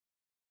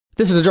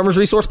This is the Drummers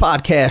Resource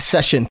Podcast,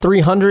 session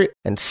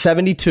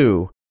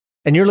 372,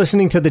 and you're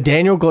listening to The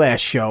Daniel Glass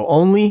Show,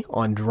 only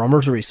on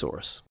Drummers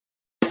Resource.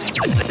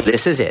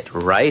 This is it,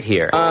 right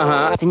here.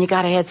 Then you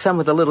gotta add some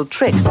with the little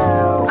tricks.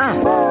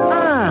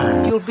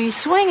 You'll be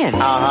swinging.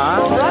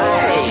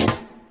 Right.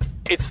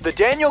 It's The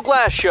Daniel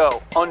Glass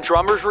Show on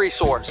Drummers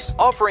Resource,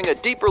 offering a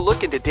deeper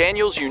look into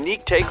Daniel's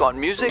unique take on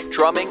music,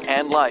 drumming,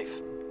 and life.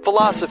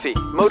 Philosophy,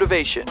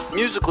 motivation,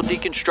 musical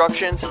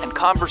deconstructions, and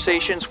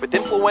conversations with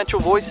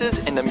influential voices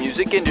in the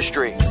music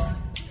industry.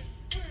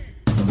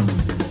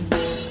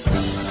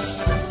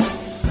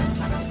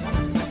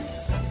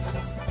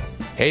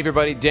 Hey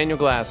everybody, Daniel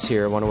Glass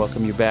here. I want to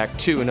welcome you back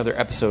to another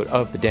episode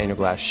of The Daniel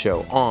Glass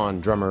Show on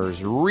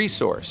Drummers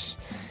Resource.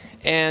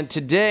 And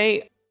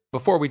today,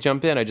 before we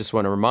jump in, I just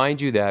want to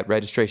remind you that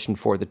registration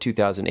for the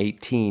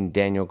 2018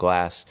 Daniel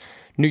Glass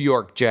New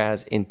York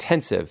Jazz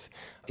Intensive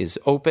is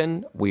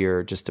open.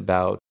 We're just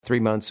about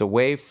 3 months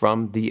away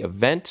from the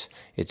event.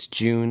 It's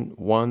June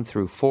 1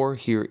 through 4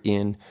 here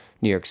in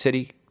New York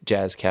City,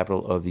 jazz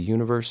capital of the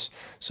universe.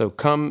 So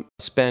come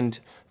spend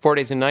 4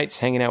 days and nights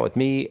hanging out with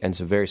me and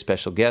some very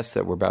special guests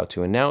that we're about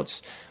to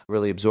announce.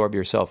 Really absorb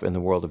yourself in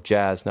the world of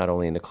jazz, not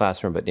only in the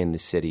classroom, but in the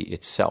city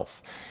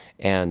itself.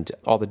 And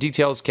all the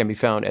details can be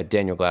found at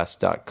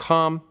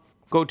danielglass.com.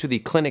 Go to the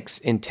Clinics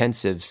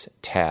Intensives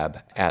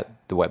tab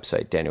at the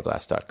website,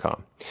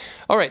 danielglass.com.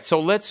 All right, so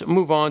let's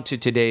move on to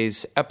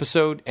today's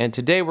episode. And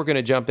today we're going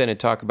to jump in and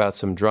talk about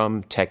some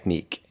drum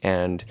technique.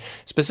 And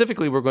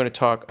specifically, we're going to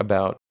talk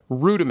about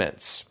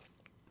rudiments.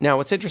 Now,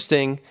 what's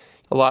interesting,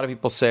 a lot of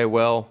people say,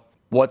 well,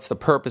 what's the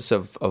purpose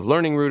of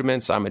learning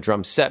rudiments? I'm a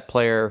drum set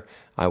player.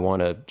 I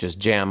want to just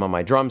jam on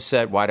my drum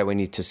set. Why do I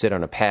need to sit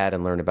on a pad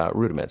and learn about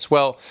rudiments?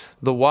 Well,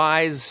 the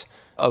whys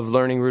of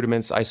learning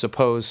rudiments, I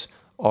suppose,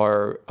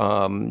 are,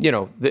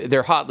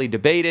 they're hotly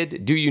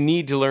debated. Do you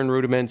need to learn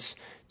rudiments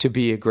to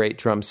be a great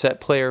drum set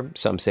player?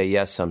 Some say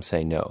yes, some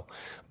say no.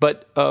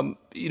 But,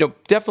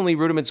 definitely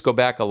rudiments go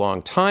back a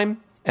long time,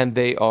 and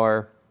they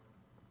are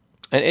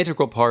an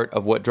integral part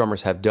of what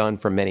drummers have done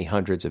for many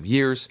hundreds of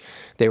years.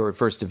 They were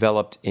first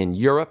developed in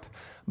Europe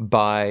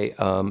by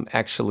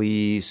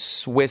actually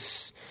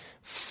Swiss,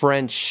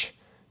 French,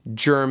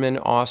 German,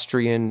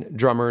 Austrian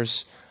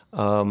drummers,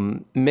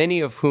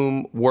 many of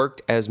whom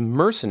worked as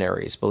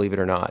mercenaries, believe it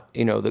or not.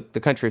 You know, the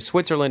country of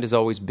Switzerland has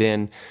always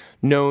been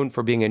known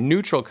for being a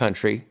neutral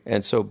country,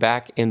 and so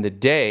back in the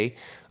day,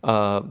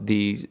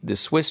 the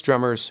Swiss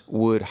drummers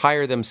would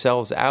hire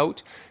themselves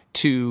out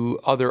to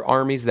other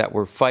armies that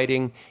were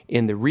fighting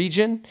in the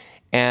region,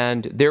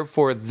 and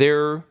therefore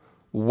their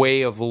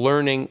way of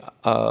learning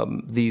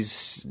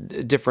these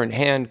different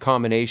hand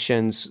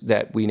combinations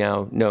that we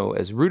now know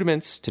as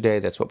rudiments, today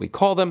that's what we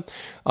call them,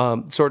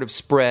 sort of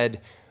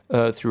spread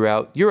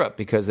throughout Europe,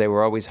 because they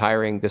were always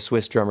hiring the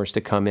Swiss drummers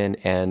to come in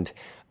and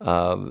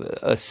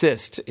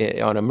assist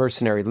on a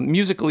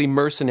musically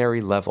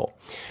mercenary level.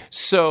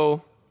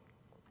 So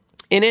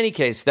in any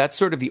case, that's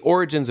sort of the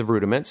origins of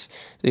rudiments.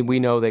 We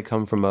know they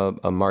come from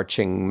a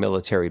marching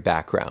military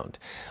background.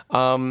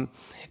 And,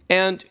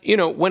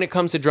 when it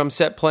comes to drum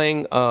set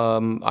playing,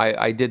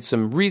 I did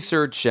some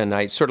research and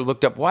I sort of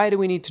looked up, why do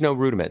we need to know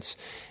rudiments?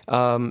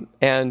 One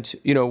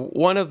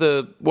of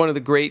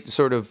the great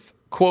sort of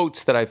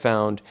quotes that I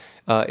found,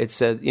 it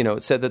said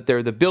that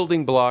they're the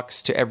building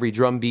blocks to every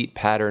drum beat,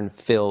 pattern,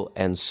 fill,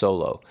 and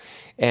solo.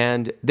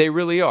 And they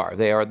really are.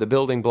 They are the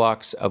building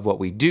blocks of what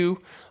we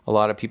do. A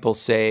lot of people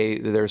say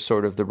they're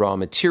sort of the raw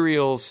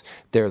materials.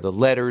 They're the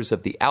letters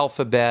of the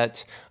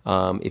alphabet.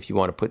 If you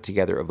want to put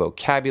together a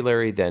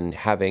vocabulary, then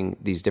having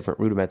these different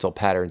rudimental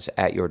patterns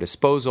at your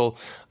disposal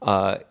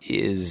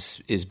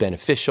is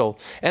beneficial.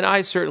 And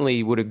I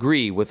certainly would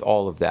agree with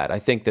all of that. I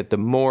think that the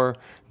more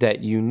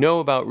that you know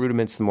about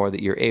rudiments, the more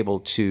that you're able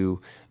to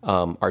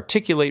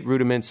articulate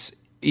rudiments,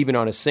 even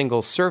on a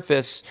single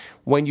surface.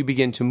 When you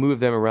begin to move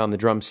them around the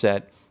drum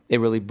set,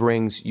 it really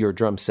brings your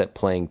drum set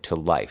playing to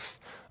life.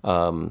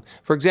 For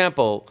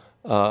example,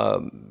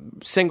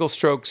 single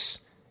strokes,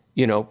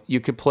 you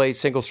could play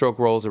single stroke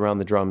rolls around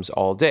the drums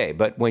all day.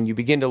 But when you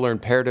begin to learn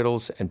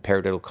paradiddles and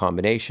paradiddle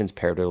combinations,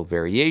 paradiddle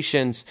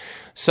variations,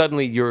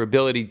 suddenly your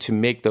ability to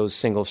make those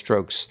single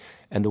strokes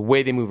and the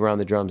way they move around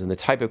the drums and the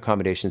type of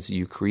combinations that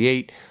you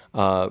create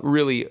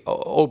really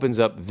opens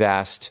up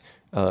vast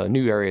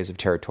new areas of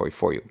territory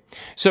for you.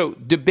 So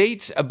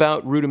debates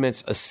about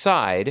rudiments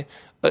aside,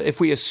 if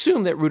we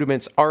assume that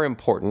rudiments are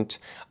important,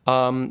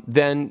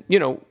 then,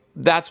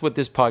 that's what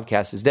this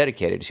podcast is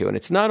dedicated to. And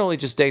it's not only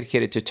just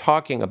dedicated to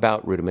talking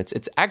about rudiments,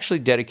 it's actually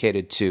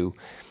dedicated to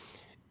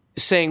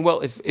saying, well,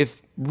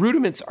 if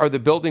rudiments are the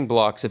building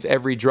blocks of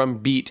every drum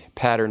beat,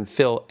 pattern,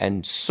 fill,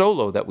 and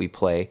solo that we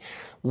play,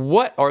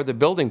 what are the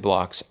building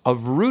blocks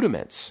of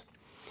rudiments?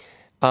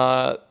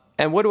 And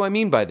what do I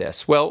mean by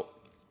this? Well,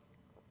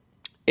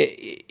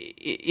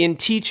 in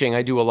teaching,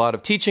 I do a lot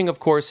of teaching, of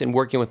course, and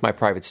working with my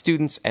private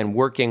students and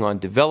working on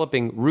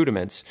developing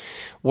rudiments.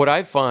 What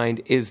I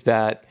find is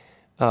that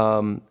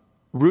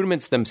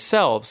rudiments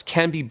themselves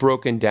can be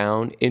broken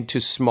down into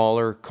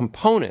smaller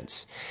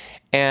components.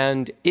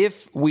 And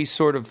if we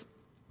sort of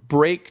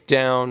break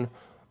down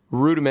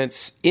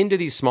rudiments into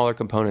these smaller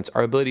components,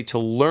 our ability to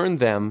learn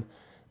them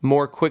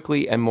more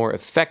quickly and more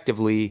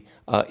effectively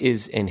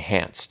is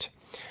enhanced.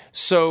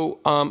 So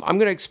I'm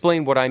going to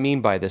explain what I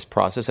mean by this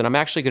process, and I'm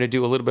actually going to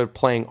do a little bit of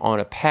playing on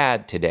a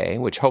pad today,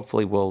 which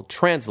hopefully will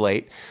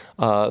translate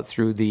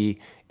through the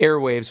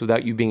airwaves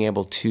without you being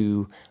able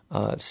to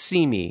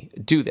see me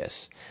do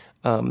this.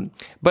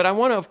 But I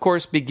want to, of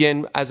course,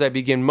 begin, as I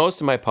begin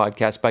most of my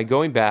podcasts, by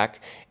going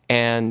back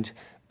and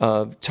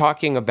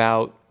talking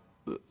about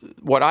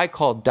what I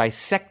call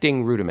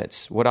dissecting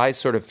rudiments. What I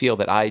sort of feel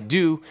that I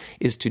do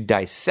is to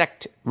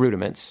dissect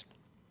rudiments.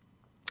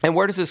 And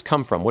where does this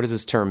come from? What does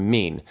this term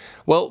mean?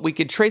 Well, we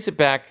could trace it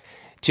back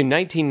to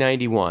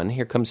 1991.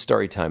 Here comes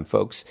story time,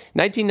 folks.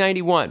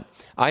 1991.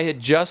 I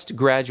had just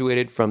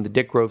graduated from the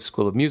Dick Grove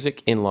School of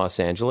Music in Los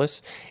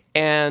Angeles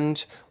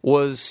and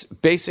was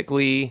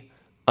basically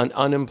an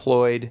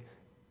unemployed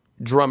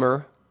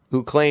drummer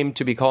who claimed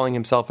to be calling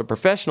himself a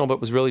professional, but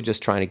was really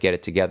just trying to get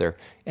it together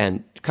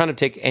and kind of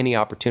take any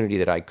opportunity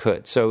that I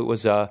could. So it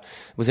was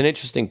an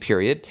interesting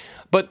period.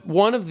 But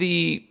one of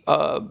the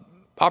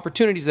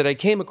opportunities that I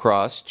came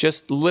across,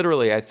 just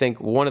literally, I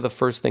think one of the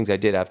first things I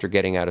did after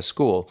getting out of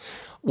school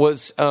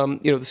was,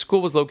 the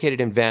school was located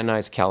in Van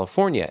Nuys,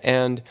 California,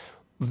 and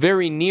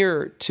very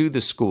near to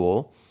the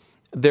school,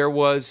 there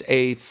was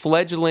a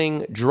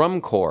fledgling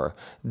drum corps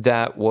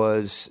that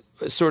was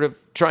sort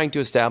of trying to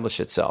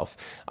establish itself.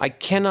 I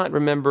cannot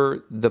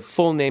remember the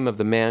full name of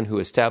the man who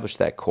established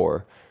that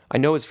corps. I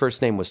know his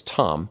first name was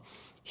Tom.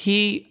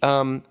 He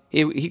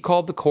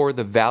called the corps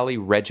the Valley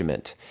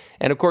Regiment.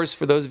 And of course,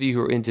 for those of you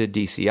who are into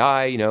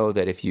DCI, you know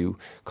that if you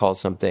call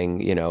something,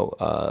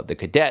 the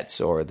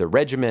cadets or the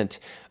regiment,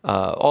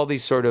 all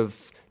these sort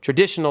of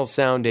traditional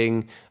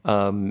sounding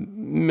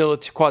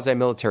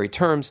quasi-military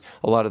terms,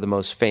 a lot of the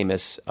most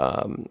famous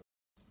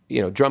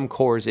drum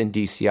corps in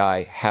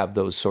DCI have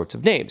those sorts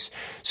of names.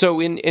 So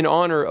in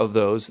honor of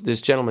those,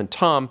 this gentleman,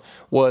 Tom,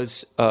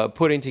 was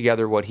putting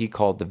together what he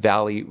called the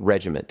Valley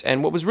Regiment.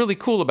 And what was really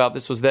cool about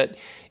this was that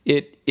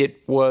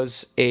it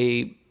was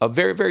a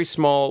very, very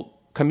small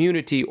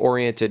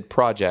community-oriented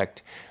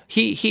project.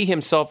 He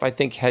himself, I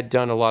think, had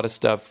done a lot of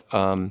stuff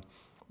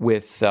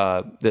with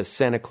the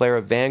Santa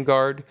Clara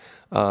Vanguard.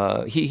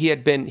 He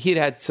had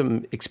had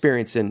some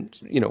experience in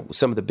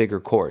some of the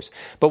bigger corps,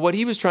 but what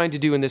he was trying to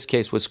do in this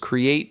case was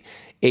create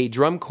a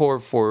drum corps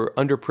for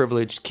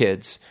underprivileged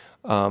kids,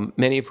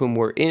 many of whom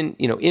were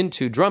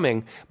into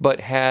drumming, but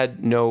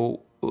had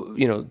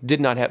did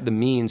not have the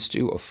means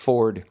to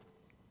afford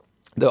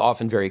the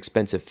often very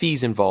expensive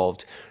fees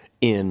involved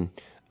in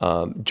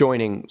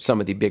joining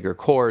some of the bigger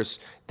corps.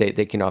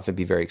 They can often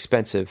be very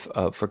expensive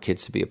for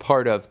kids to be a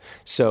part of.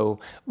 So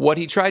what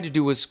he tried to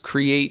do was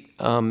create,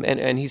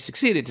 and he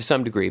succeeded to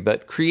some degree,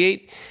 but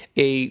create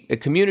a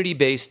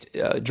community-based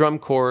drum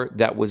corps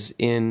that was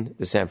in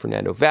the San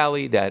Fernando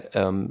Valley that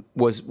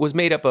was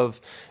made up of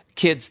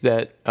kids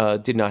that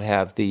did not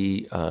have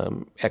the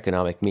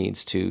economic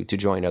means to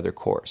join other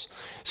corps.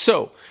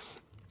 So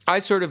I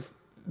sort of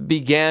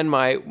began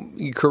my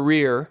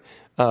career.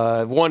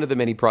 One of the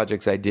many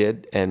projects I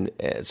did and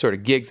sort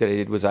of gigs that I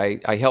did was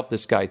I helped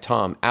this guy,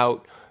 Tom,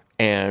 out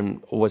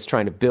and was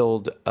trying to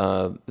build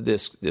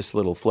this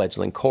little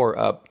fledgling corps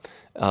up,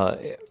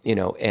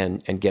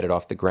 and get it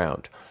off the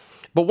ground.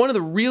 But one of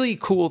the really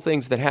cool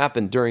things that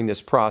happened during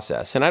this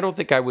process, and I don't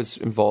think I was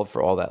involved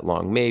for all that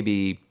long,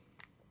 maybe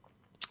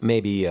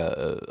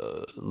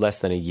less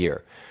than a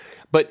year,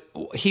 but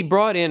he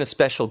brought in a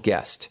special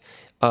guest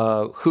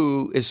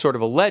who is sort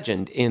of a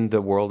legend in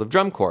the world of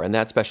drum corps. And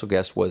that special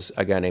guest was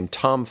a guy named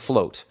Tom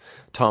Float.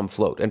 Tom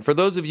Float. And for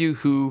those of you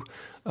who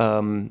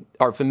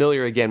are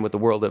familiar, again, with the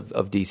world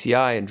of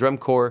DCI and drum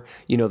corps,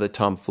 you know that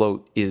Tom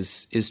Float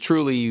is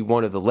truly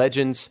one of the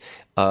legends.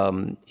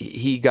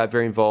 He got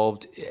very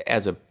involved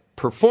as a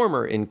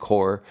performer in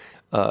corps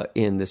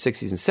in the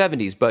 60s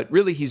and 70s, but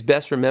really he's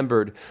best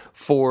remembered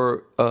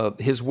for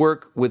his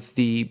work with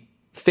the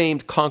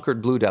famed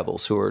Concord Blue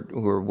Devils, who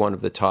are one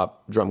of the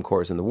top drum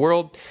corps in the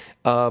world.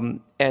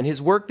 And his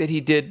work that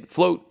he did,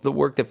 the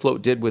work that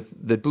Float did with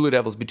the Blue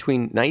Devils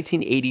between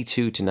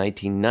 1982 to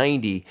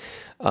 1990,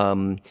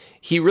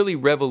 he really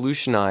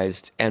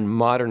revolutionized and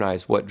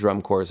modernized what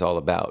drum corps is all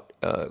about,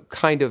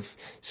 kind of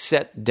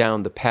set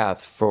down the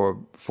path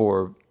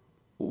for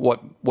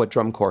what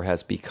drum corps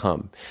has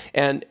become.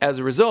 And as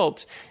a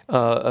result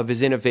of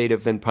his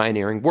innovative and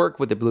pioneering work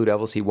with the Blue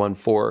Devils, he won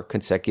 4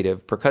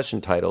 consecutive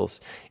percussion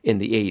titles in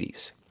the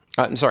 80s.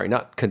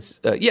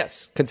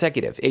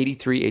 Consecutive,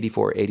 83,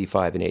 84,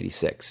 85, and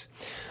 86.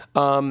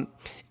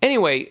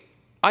 Anyway,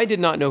 I did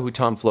not know who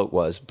Tom Float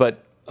was,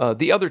 but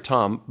the other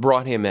Tom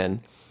brought him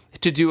in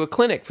to do a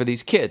clinic for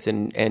these kids.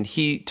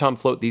 And Tom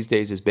Float these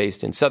days is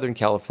based in Southern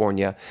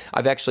California.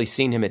 I've actually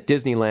seen him at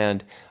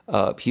Disneyland.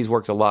 He's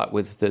worked a lot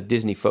with the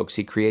Disney folks.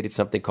 He created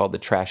something called the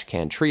Trash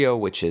Can Trio,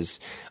 which is,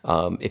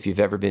 if you've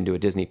ever been to a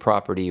Disney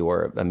property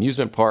or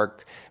amusement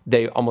park,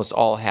 they almost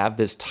all have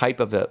this type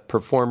of a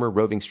performer,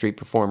 roving street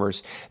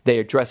performers.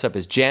 They dress up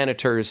as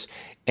janitors,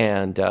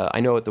 And I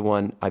know at the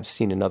one, I've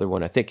seen another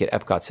one, I think at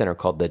Epcot Center,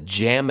 called the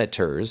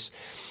Jameters.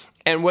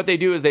 And what they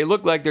do is they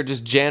look like they're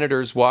just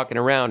janitors walking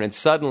around, and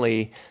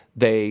suddenly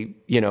they,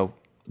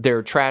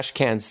 their trash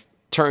cans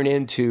turn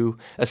into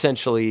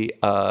essentially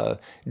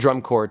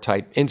drum corps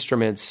type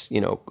instruments,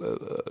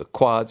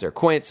 quads or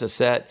quints, a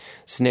set,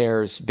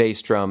 snares,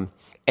 bass drum,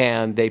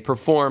 and they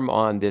perform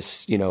on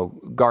this,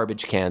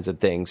 garbage cans and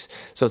things.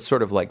 So it's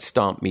sort of like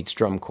Stomp meets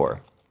drum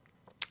corps.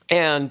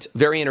 And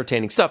very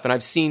entertaining stuff. And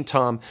I've seen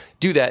Tom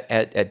do that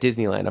at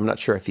Disneyland. I'm not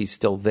sure if he's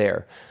still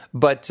there.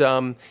 But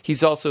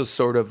he's also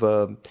sort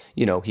of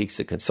he's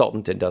a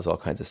consultant and does all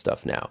kinds of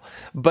stuff now.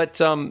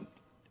 But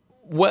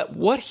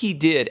what he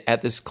did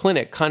at this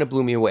clinic kind of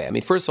blew me away. I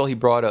mean, first of all, he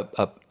brought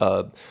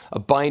a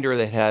binder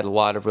that had a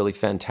lot of really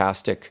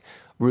fantastic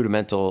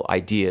rudimental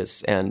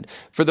ideas. And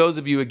for those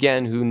of you,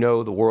 again, who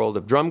know the world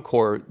of drum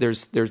corps,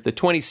 there's the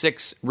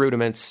 26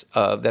 rudiments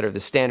that are the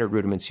standard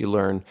rudiments you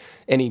learn.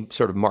 Any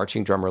sort of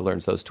marching drummer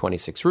learns those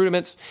 26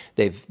 rudiments.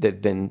 They've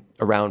been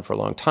around for a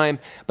long time.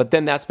 But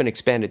then that's been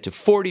expanded to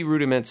 40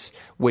 rudiments,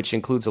 which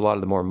includes a lot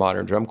of the more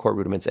modern drum corps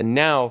rudiments. And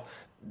now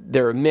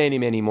there are many,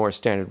 many more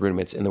standard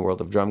rudiments in the world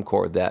of drum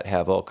corps that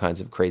have all kinds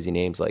of crazy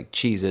names like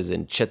cheeses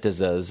and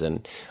chittazas.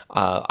 And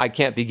I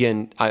can't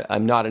begin,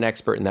 I'm not an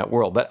expert in that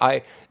world, but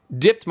I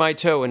dipped my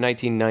toe in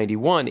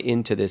 1991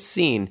 into this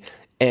scene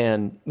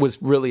and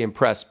was really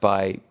impressed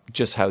by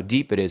just how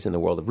deep it is in the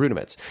world of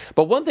rudiments.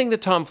 But one thing that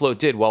Tom Float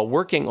did while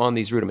working on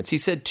these rudiments, he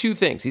said two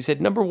things. He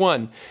said, number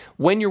one,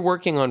 when you're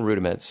working on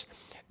rudiments,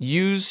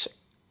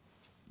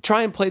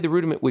 try and play the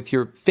rudiment with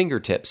your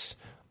fingertips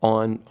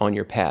on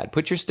your pad.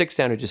 Put your sticks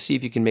down and just see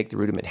if you can make the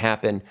rudiment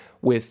happen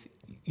with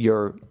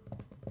your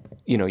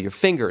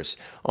fingers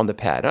on the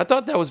pad. And I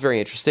thought that was very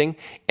interesting.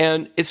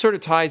 And it sort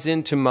of ties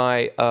into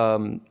my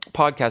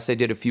podcast I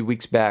did a few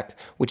weeks back,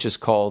 which is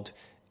called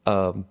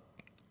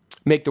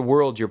Make the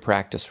World Your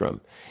Practice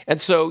Room. And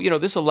so,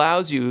 this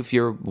allows you, if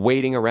you're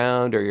waiting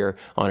around or you're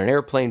on an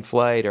airplane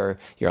flight or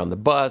you're on the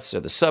bus or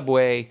the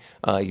subway,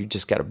 you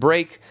just got a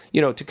break,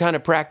 to kind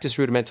of practice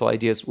rudimental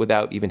ideas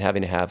without even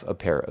having to have a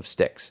pair of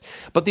sticks.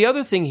 But the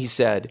other thing he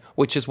said,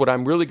 which is what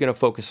I'm really going to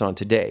focus on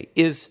today,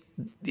 is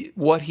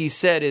what he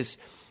said is,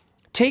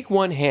 take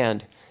one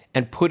hand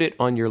and put it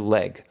on your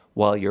leg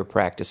while you're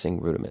practicing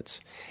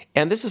rudiments.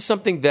 And this is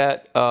something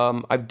that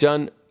I've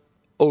done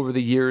over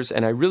the years,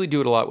 and I really do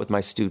it a lot with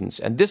my students.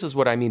 And this is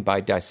what I mean by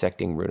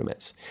dissecting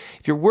rudiments.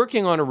 If you're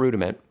working on a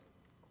rudiment,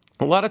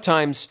 a lot of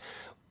times,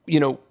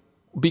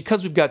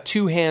 because we've got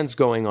two hands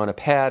going on a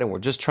pad and we're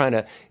just trying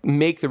to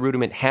make the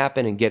rudiment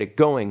happen and get it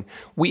going,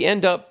 we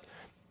end up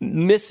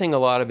missing a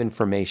lot of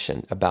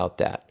information about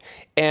that.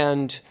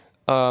 And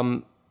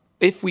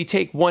if we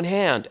take one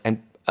hand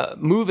and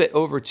move it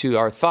over to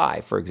our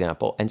thigh, for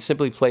example, and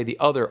simply play the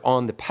other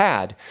on the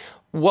pad,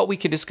 what we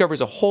can discover is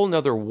a whole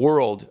nother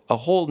world, a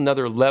whole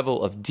nother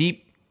level of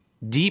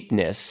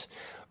deepness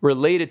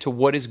related to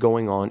what is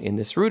going on in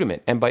this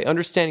rudiment. And by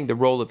understanding the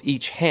role of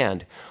each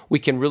hand, we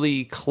can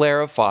really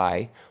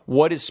clarify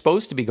what is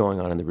supposed to be going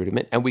on in the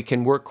rudiment, and we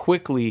can work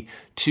quickly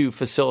to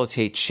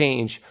facilitate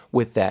change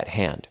with that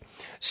hand.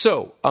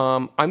 So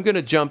I'm going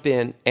to jump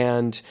in,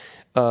 and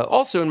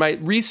also in my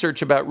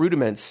research about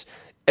rudiments,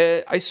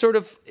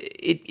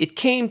 it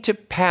came to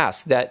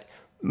pass that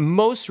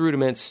most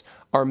rudiments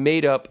are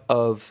made up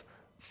of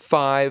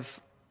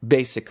 5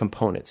 basic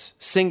components: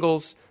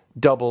 singles,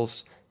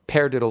 doubles,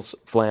 paradiddles,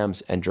 flams,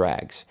 and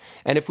drags.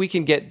 And if we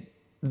can get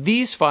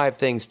these 5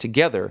 things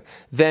together,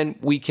 then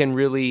we can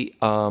really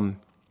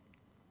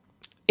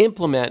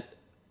implement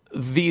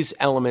these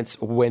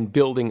elements when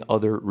building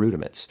other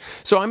rudiments.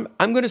 So I'm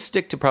going to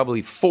stick to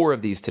probably 4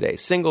 of these today: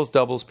 singles,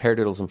 doubles,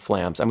 paradiddles, and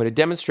flams. I'm going to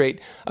demonstrate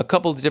a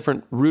couple of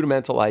different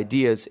rudimental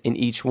ideas in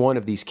each one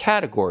of these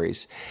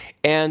categories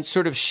and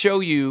sort of show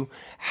you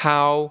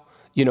how,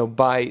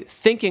 by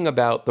thinking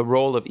about the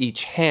role of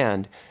each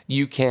hand,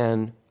 you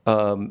can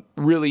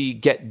really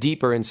get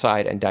deeper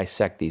inside and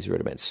dissect these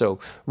rudiments. So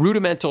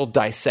rudimental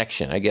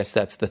dissection, I guess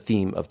that's the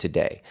theme of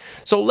today.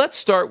 So let's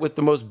start with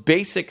the most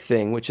basic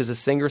thing, which is a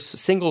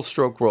single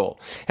stroke roll.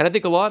 And I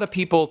think a lot of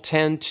people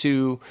tend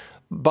to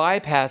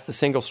bypass the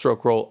single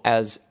stroke roll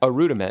as a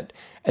rudiment,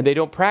 and they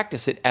don't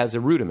practice it as a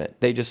rudiment.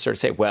 They just sort of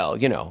say, well,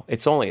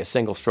 it's only a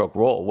single stroke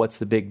roll. What's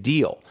the big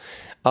deal?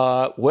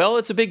 Well,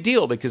 it's a big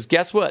deal because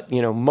guess what?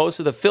 Most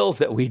of the fills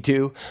that we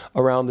do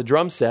around the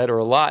drum set, or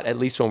a lot, at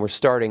least when we're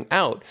starting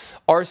out,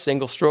 are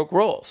single stroke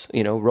rolls,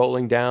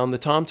 rolling down the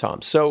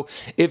tom-tom. So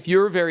if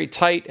you're very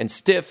tight and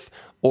stiff,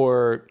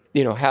 or,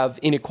 have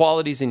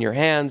inequalities in your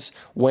hands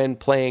when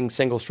playing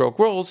single stroke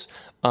rolls,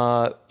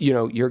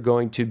 you're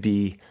going to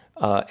be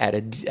at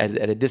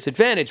a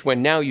disadvantage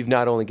when now you've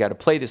not only got to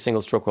play the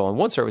single stroke roll on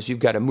one surface, you've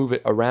got to move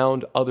it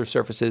around other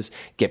surfaces,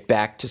 get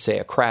back to, say,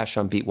 a crash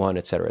on beat 1,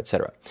 et cetera, et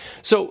cetera.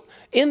 So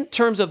in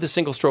terms of the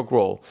single stroke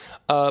roll,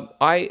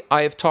 I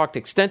have talked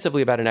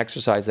extensively about an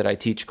exercise that I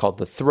teach called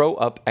the throw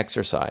up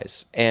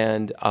exercise.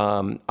 And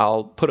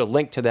I'll put a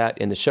link to that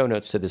in the show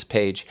notes to this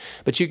page,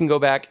 but you can go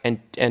back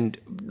and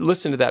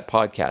listen to that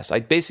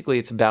podcast. Basically,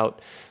 it's about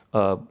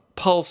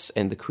pulse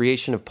and the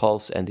creation of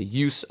pulse and the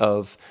use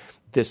of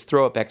this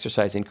throw-up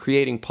exercise in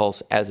creating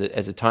pulse as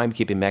a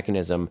timekeeping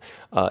mechanism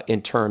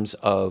in terms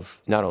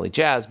of not only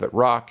jazz but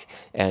rock,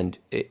 and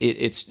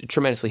it's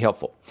tremendously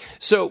helpful.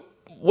 So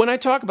when I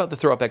talk about the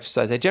throw-up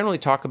exercise, I generally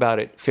talk about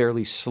it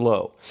fairly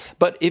slow.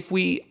 But if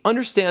we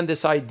understand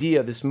this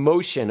idea, this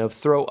motion of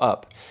throw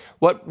up,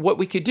 what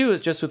we could do is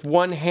just with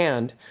one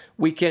hand,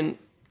 we can,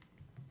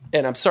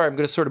 and I'm sorry, I'm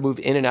going to sort of move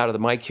in and out of the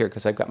mic here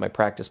because I've got my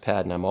practice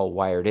pad and I'm all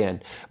wired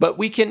in. But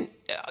we can,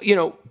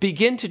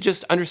 begin to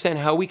just understand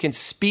how we can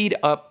speed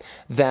up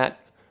that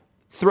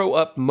throw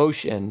up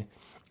motion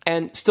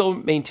and still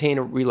maintain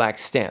a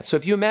relaxed stance. So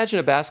if you imagine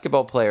a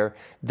basketball player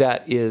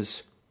that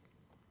is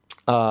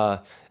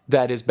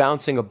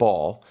bouncing a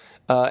ball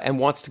and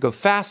wants to go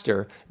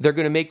faster, they're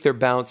going to make their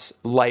bounce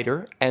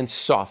lighter and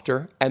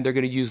softer, and they're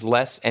going to use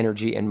less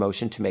energy and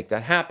motion to make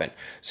that happen.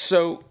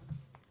 So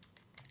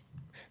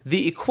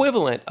the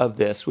equivalent of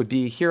this would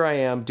be, here I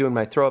am doing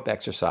my throw-up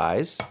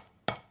exercise,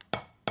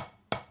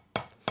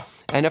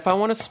 and if I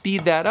want to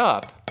speed that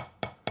up,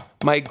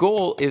 my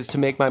goal is to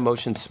make my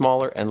motion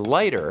smaller and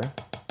lighter,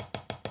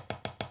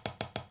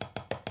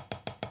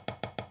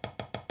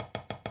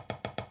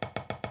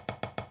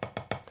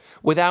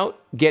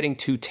 without getting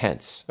too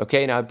tense,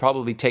 okay? Now, I'd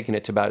probably be taking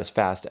it to about as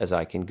fast as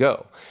I can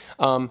go.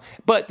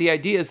 But the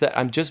idea is that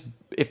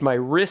if my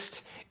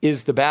wrist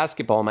is the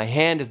basketball, my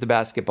hand is the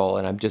basketball,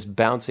 and I'm just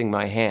bouncing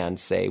my hand,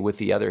 say, with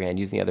the other hand,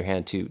 using the other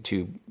hand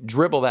to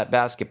dribble that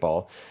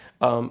basketball,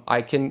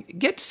 I can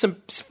get to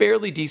some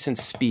fairly decent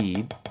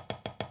speed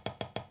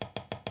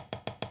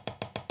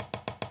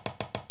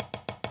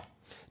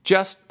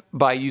just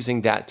by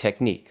using that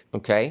technique,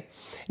 okay?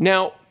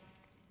 Now,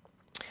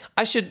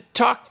 I should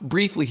talk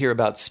briefly here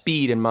about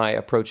speed and my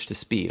approach to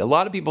speed. A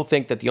lot of people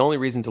think that the only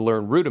reason to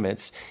learn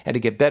rudiments and to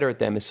get better at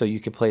them is so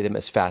you can play them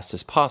as fast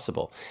as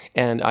possible.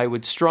 And I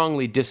would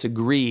strongly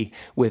disagree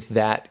with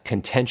that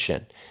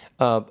contention.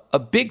 A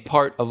big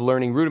part of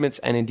learning rudiments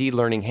and indeed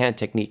learning hand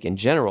technique in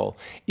general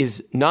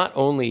is not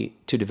only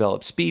to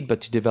develop speed,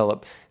 but to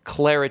develop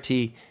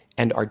clarity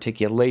and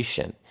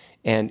articulation,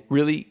 and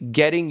really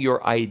getting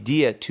your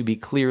idea to be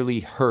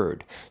clearly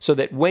heard so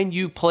that when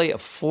you play a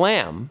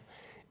flam,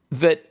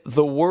 that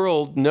the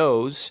world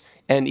knows,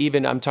 and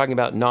even I'm talking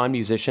about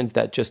non-musicians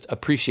that just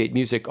appreciate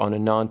music on a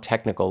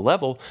non-technical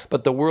level,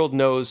 but the world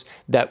knows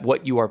that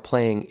what you are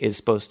playing is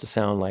supposed to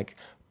sound like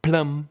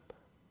plum,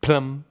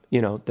 plum,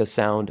 the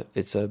sound,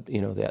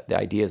 the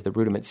idea is the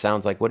rudiment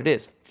sounds like what it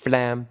is,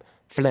 flam,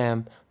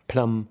 flam,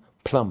 plum,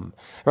 plum,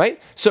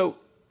 right? So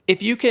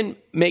if you can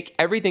make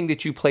everything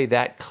that you play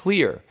that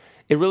clear,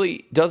 it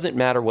really doesn't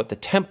matter what the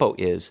tempo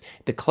is.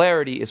 The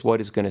clarity is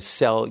what is going to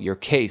sell your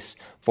case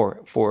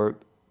for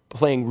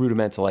playing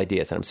rudimental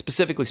ideas. And I'm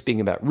specifically speaking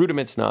about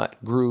rudiments, not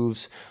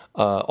grooves,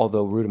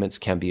 although rudiments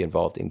can be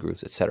involved in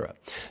grooves, etc.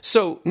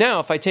 So now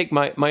if I take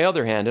my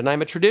other hand, and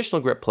I'm a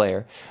traditional grip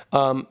player,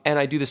 and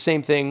I do the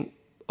same thing,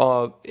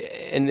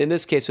 and in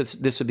this case,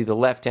 this would be the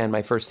left hand,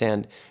 my first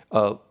hand.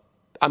 I'm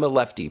a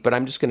lefty, but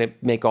I'm just going to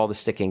make all the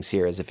stickings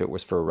here as if it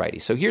was for a righty.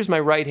 So here's my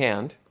right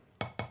hand,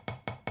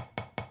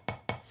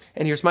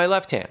 and here's my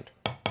left hand.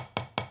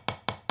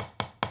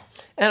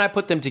 And I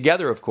put them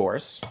together, of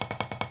course.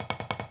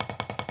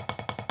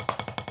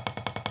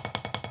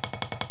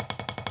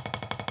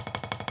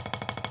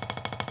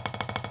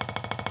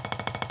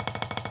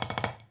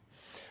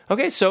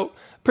 Okay, so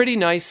pretty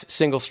nice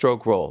single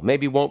stroke roll.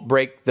 Maybe won't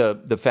break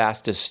the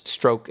fastest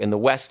stroke in the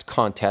West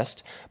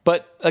contest,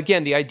 but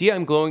again, the idea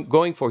I'm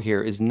going for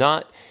here is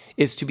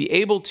to be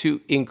able to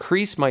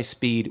increase my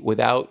speed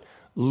without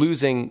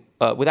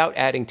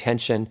adding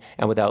tension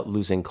and without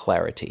losing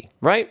clarity,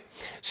 right?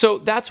 So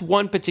that's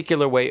one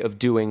particular way of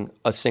doing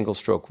a single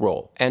stroke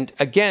roll. And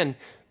again,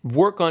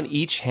 work on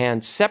each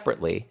hand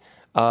separately.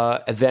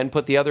 Then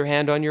put the other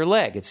hand on your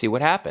leg and see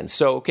what happens.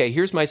 So, okay,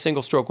 here's my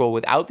single stroke roll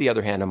without the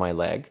other hand on my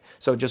leg.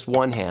 So just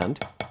one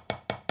hand.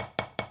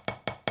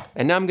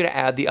 And now I'm going to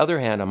add the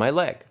other hand on my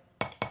leg.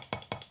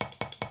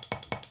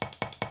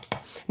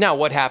 Now,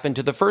 what happened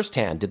to the first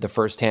hand? Did the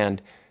first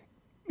hand,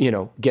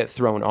 get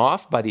thrown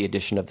off by the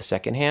addition of the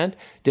second hand?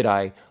 Did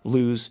I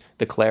lose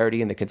the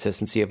clarity and the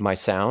consistency of my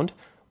sound?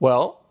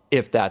 Well,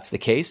 if that's the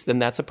case, then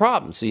that's a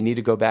problem. So you need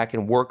to go back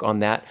and work on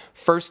that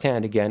first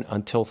hand again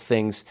until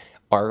things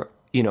are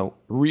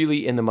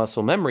really in the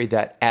muscle memory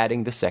that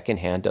adding the second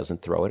hand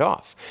doesn't throw it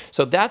off.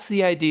 So that's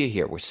the idea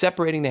here. We're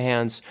separating the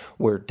hands,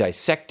 we're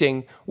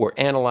dissecting, we're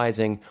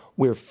analyzing,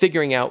 we're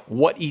figuring out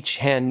what each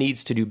hand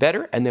needs to do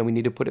better, and then we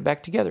need to put it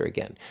back together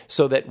again.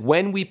 So that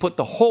when we put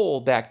the whole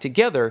back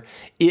together,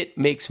 it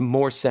makes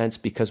more sense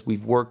because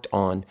we've worked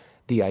on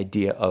the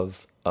idea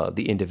of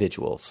the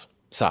individual's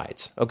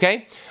sides,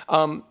 okay?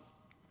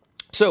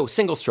 So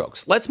single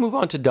strokes. Let's move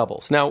on to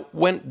doubles. Now,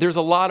 there's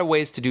a lot of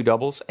ways to do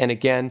doubles, and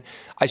again,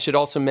 I should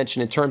also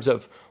mention in terms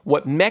of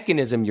what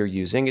mechanism you're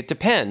using, it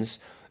depends.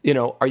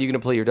 Are you going to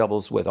play your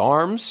doubles with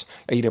arms?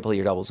 Are you going to play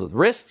your doubles with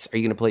wrists? Are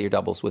you going to play your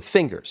doubles with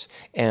fingers?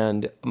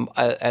 And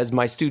as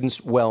my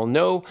students well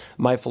know,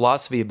 my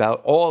philosophy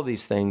about all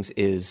these things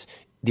is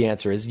the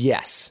answer is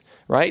yes,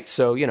 right?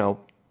 So,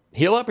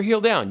 Heel up or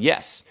heel down?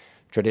 Yes.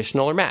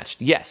 Traditional or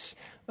matched? Yes.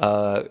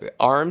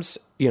 Arms,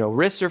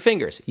 wrists or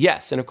fingers?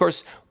 Yes. And of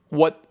course,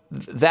 what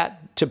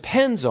that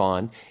depends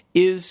on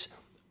is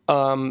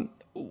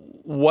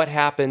what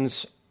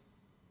happens,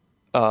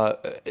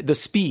 the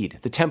speed,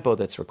 the tempo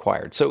that's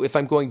required. So if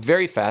I'm going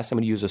very fast, I'm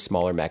going to use a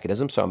smaller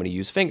mechanism, so I'm going to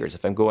use fingers.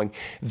 If I'm going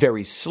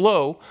very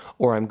slow,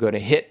 or I'm going to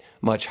hit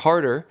much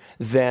harder,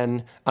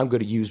 then I'm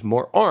going to use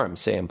more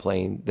arms. Say I'm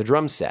playing the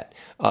drum set.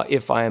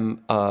 If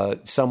I'm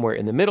somewhere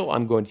in the middle,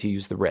 I'm going to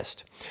use the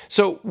wrist.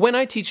 So when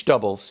I teach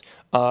doubles,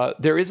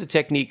 there is a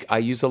technique. I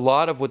use a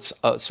lot of what's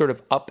sort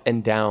of up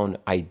and down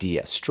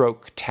idea,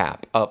 stroke,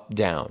 tap, up,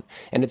 down.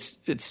 And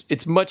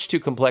it's much too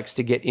complex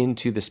to get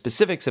into the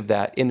specifics of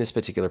that in this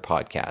particular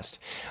podcast.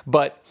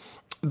 But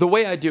the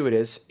way I do it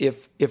is,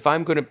 if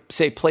I'm going to,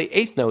 say, play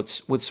eighth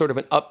notes with sort of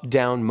an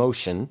up-down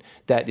motion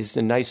that is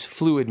a nice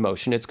fluid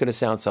motion, it's going to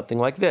sound something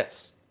like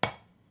this.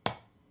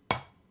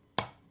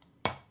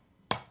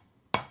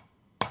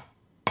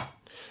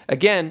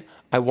 Again,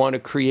 I want to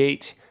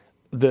create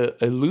the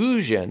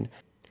illusion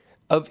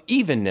of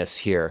evenness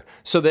here,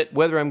 so that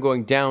whether I'm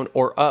going down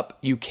or up,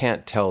 you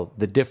can't tell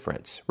the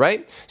difference,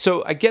 right?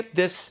 So I get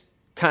this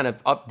kind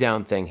of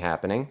up-down thing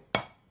happening,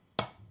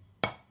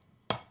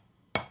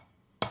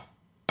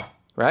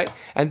 right?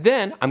 And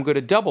then I'm going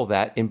to double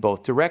that in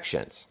both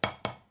directions.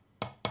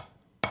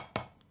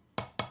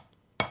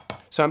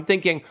 So I'm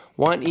thinking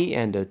 1 E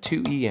and a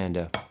 2 E and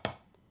a.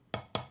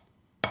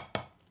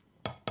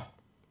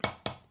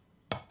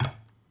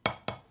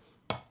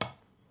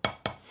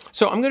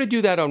 So I'm going to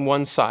do that on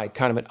one side,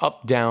 kind of an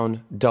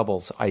up-down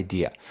doubles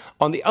idea.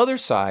 On the other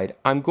side,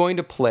 I'm going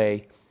to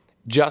play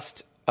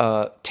just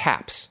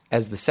taps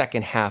as the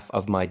second half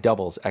of my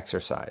doubles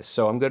exercise.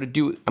 So I'm going to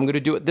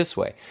do it this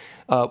way.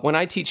 When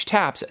I teach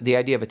taps, the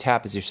idea of a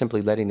tap is you're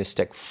simply letting the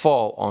stick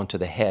fall onto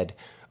the head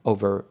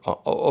over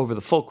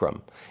the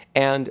fulcrum.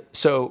 And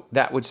so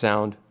that would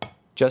sound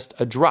just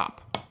a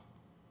drop.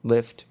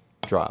 Lift,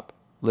 drop,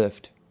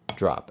 lift,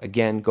 drop.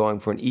 Again, going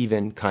for an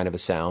even kind of a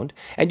sound.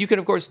 And you can,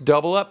 of course,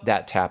 double up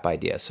that tap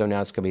idea. So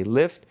now it's going to be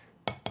lift,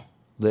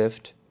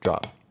 lift,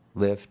 drop,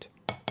 lift,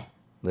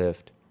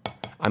 lift.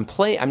 I'm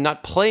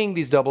not playing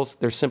these doubles,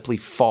 they're simply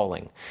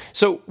falling.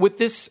 So with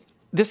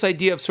this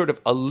idea of sort of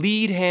a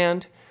lead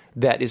hand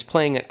that is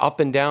playing an up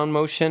and down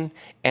motion,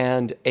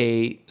 and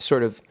a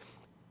sort of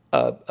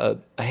a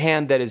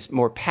hand that is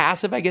more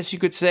passive, I guess you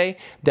could say,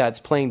 that's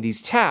playing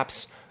these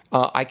taps,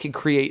 I can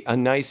create a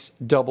nice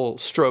double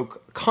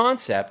stroke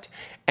concept,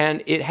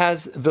 and it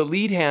has the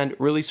lead hand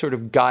really sort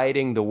of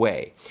guiding the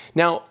way.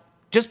 Now,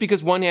 just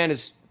because one hand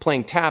is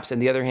playing taps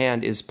and the other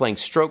hand is playing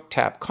stroke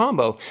tap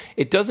combo,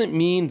 it doesn't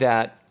mean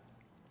that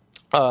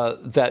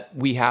that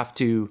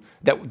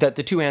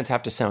the two hands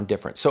have to sound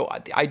different. So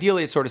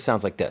ideally, it sort of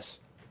sounds like this.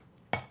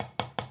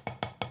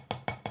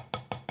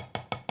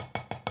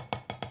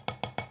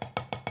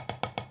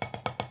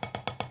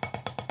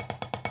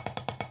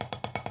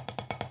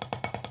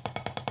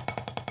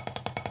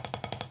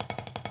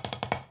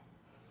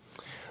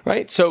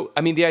 Right? So,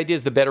 I mean, the idea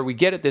is the better we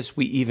get at this,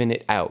 we even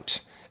it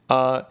out.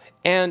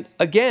 And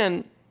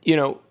again,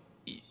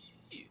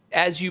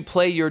 as you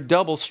play your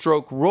double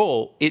stroke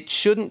roll, you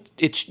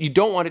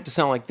don't want it to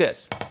sound like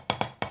this.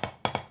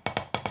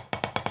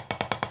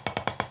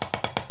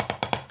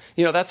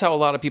 That's how a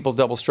lot of people's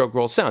double stroke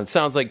rolls sound. It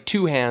sounds like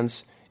two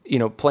hands,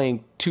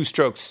 playing two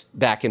strokes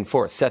back and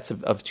forth, sets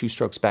of two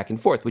strokes back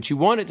and forth. What you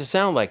want it to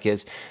sound like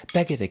is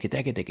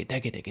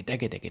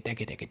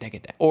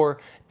or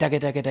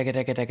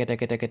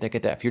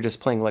if you're just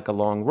playing like a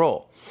long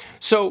roll.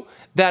 So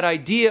that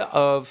idea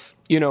of,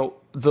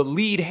 the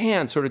lead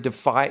hand sort of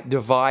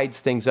divides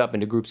things up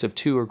into groups of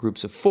 2 or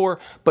groups of 4,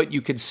 but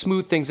you can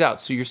smooth things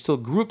out. So you're still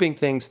grouping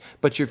things,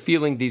 but you're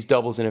feeling these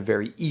doubles in a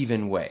very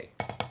even way.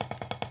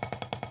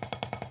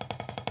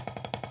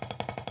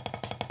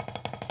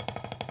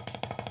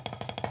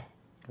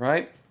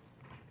 Right?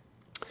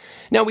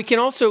 Now we can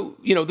also,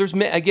 there's,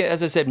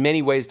 as I said,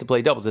 many ways to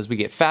play doubles. As we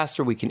get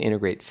faster, we can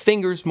integrate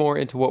fingers more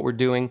into what we're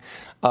doing.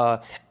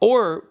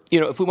 Or,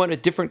 if we want a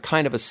different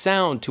kind of a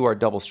sound to our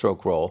double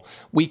stroke roll,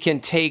 we can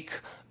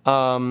take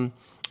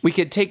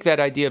that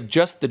idea of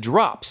just the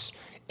drops,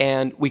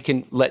 and we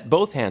can let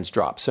both hands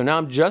drop. So now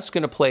I'm just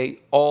going to play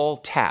all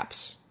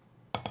taps.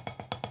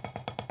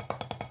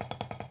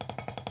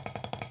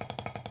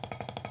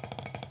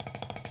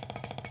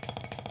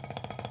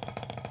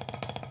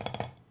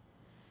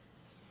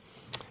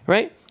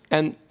 Right?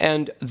 And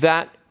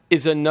that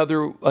is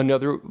another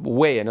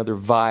way, another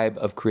vibe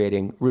of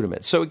creating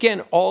rudiments. So again,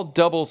 all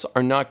doubles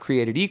are not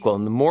created equal.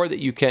 And the more that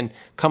you can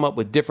come up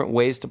with different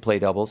ways to play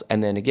doubles,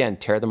 and then again,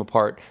 tear them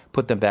apart,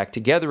 put them back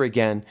together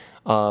again,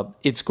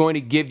 it's going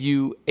to give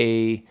you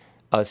a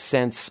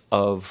sense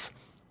of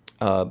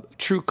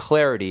true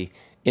clarity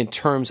in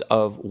terms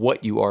of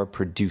what you are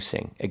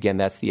producing. Again,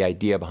 that's the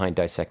idea behind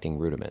dissecting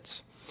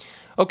rudiments.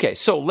 Okay,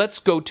 so let's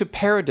go to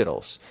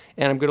paradiddles.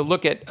 And I'm going to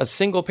look at a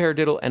single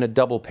paradiddle and a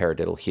double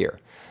paradiddle here.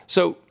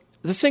 So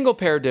the single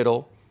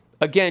paradiddle,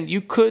 again,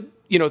 you could,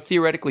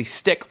 theoretically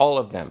stick all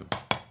of them,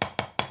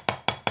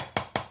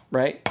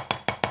 right?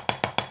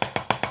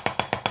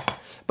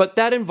 but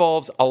that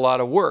involves a lot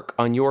of work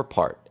on your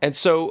part. And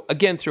so,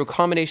 again, through a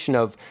combination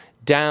of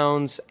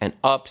downs and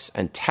ups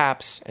and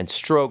taps and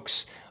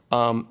strokes,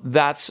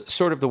 that's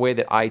sort of the way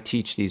that I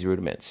teach these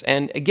rudiments.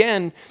 And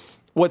again,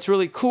 what's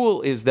really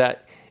cool is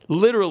that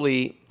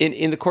literally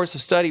in the course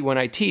of study, when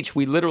I teach,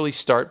 we literally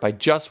start by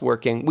just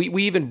working.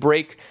 We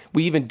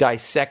even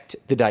dissect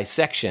the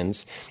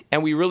dissections,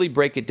 and we really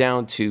break it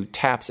down to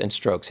taps and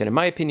strokes. And in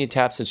my opinion,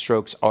 taps and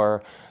strokes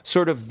are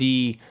sort of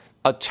the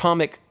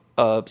atomic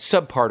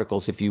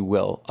subparticles, if you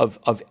will,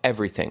 of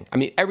everything. I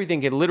mean, everything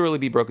can literally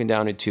be broken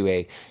down into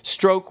a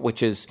stroke,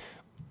 which is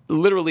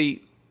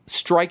literally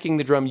striking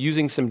the drum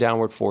using some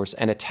downward force,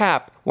 and a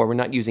tap, where we're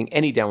not using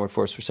any downward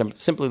force, we're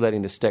simply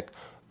letting the stick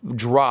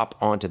drop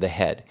onto the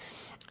head.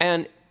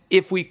 And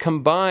if we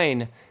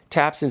combine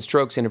taps and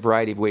strokes in a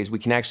variety of ways, we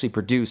can actually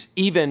produce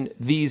even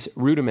these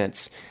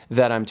rudiments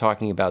that I'm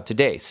talking about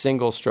today: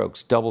 single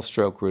strokes, double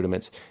stroke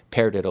rudiments,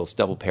 paradiddles,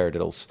 double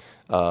paradiddles,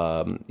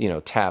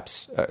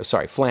 taps,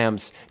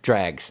 flams,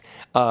 drags.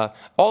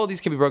 All of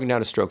these can be broken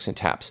down to strokes and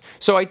taps.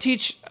 So I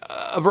teach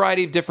a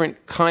variety of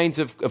different kinds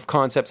of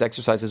concepts,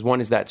 exercises.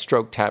 One is that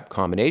stroke-tap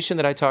combination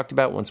that I talked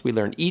about. Once we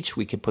learn each,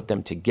 we can put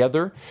them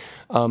together.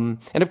 And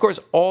of course,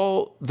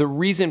 all the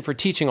reason for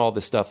teaching all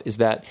this stuff is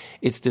that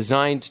it's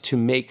designed to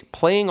make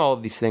playing all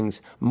of these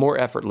things more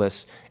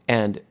effortless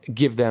and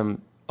give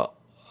them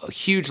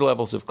huge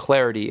levels of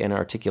clarity and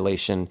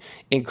articulation,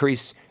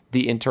 increase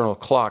the internal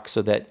clock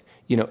so that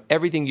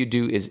everything you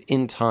do is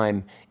in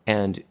time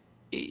and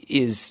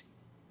is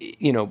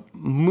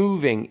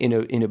moving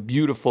in a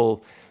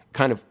beautiful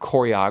kind of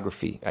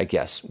choreography, I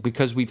guess,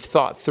 because we've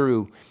thought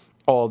through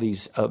all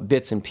these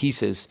bits and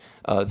pieces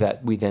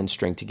that we then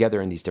string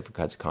together in these different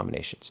kinds of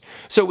combinations.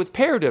 So with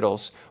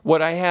paradiddles,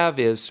 what I have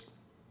is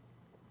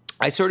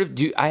I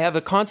have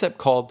a concept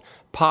called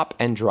pop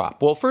and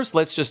drop. Well, first,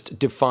 let's just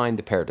define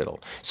the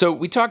paradiddle. So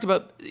we talked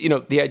about,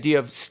 the idea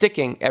of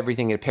sticking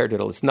everything in a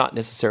paradiddle is not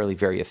necessarily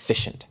very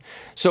efficient.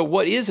 So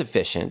what is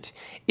efficient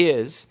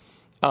is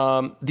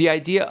the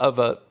idea of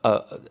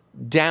a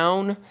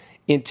down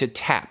into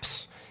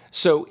taps.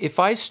 So if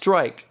I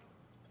strike,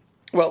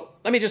 well,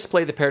 let me just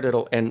play the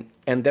paradiddle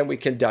and then we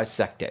can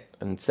dissect it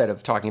instead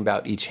of talking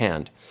about each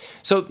hand.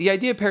 So the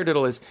idea of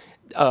paradiddle is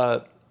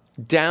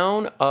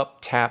down, up,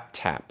 tap,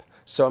 tap.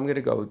 So I'm going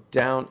to go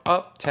down,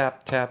 up,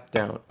 tap, tap,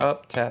 down,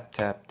 up, tap,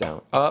 tap,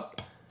 down,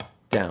 up,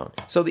 down.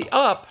 So the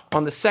up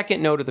on the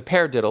second note of the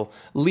paradiddle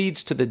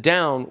leads to the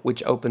down,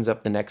 which opens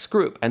up the next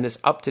group. And this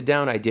up to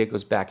down idea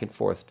goes back and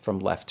forth from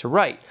left to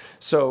right.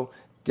 So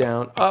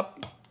down,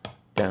 up,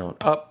 down,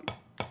 up,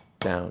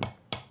 down.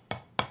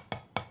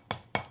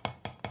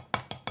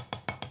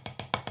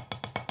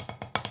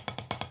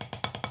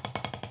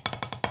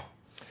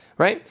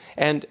 Right?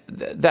 And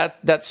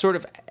that sort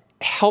of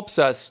helps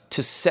us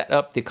to set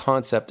up the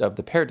concept of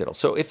the paradiddle.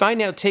 So if I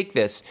now take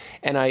this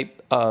and I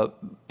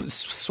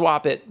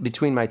swap it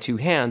between my two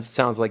hands, it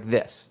sounds like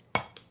this.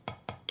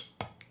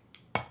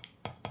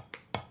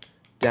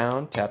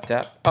 Down, tap,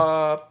 tap,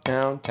 up,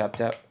 down, tap,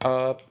 tap,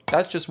 up.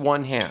 That's just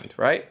one hand,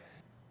 right?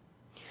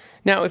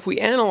 Now, if we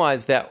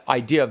analyze that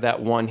idea of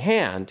that one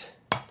hand,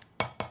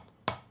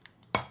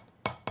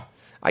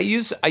 I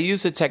use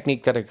a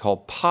technique that I call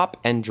pop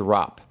and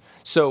drop.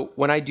 So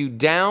when I do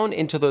down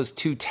into those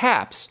two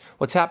taps,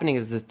 what's happening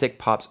is the stick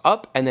pops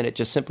up and then it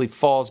just simply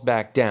falls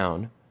back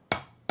down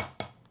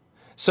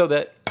so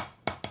that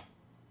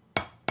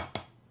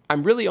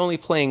I'm really only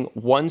playing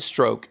one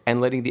stroke and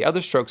letting the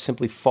other stroke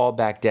simply fall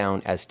back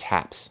down as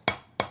taps.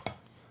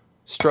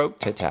 Stroke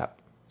to tap,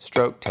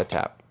 stroke to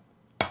tap.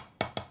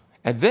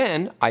 And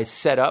then I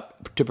set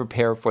up to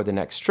prepare for the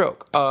next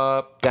stroke.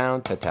 Up,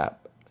 down to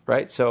tap,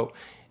 right? So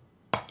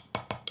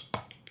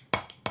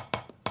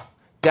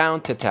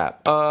down to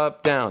tap,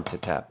 up, down to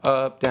tap,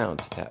 up, down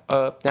to tap,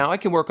 up. Now I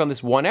can work on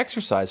this one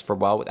exercise for a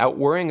while without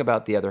worrying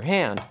about the other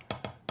hand.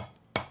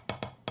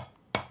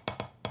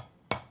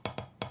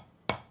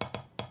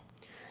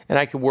 And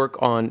I can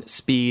work on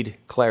speed,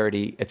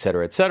 clarity,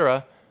 etc.,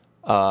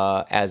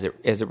 as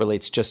it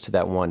relates just to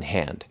that one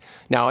hand.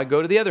 Now I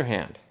go to the other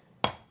hand.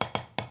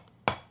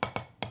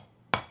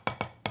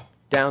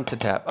 Down to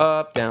tap,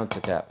 up, down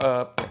to tap,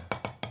 up.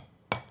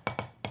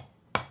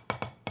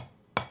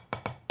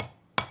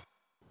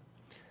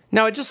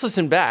 Now, I just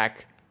listened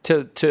back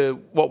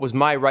to what was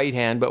my right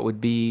hand, but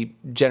would be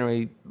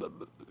generally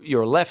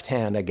your left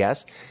hand, I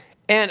guess,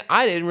 and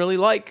I didn't really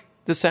like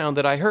the sound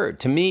that I heard.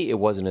 To me, it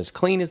wasn't as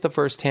clean as the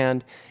first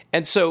hand,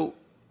 and so,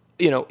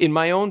 in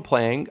my own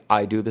playing,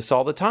 I do this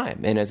all the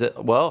time. And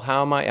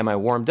how am I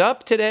warmed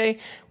up today?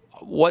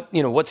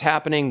 What's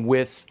happening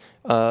with,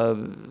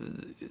 with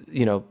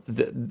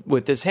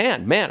this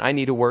hand? Man, I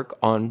need to work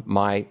on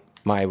my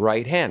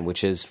right hand,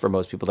 which is, for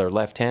most people, their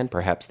left hand,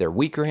 perhaps their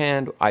weaker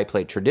hand. I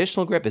play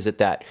traditional grip. Is it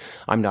that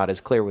I'm not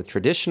as clear with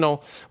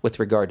traditional with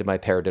regard to my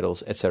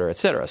paradiddles, et cetera, et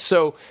cetera?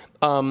 So,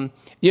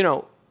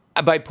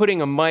 by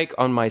putting a mic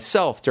on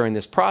myself during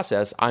this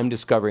process, I'm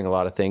discovering a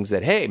lot of things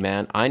that, hey,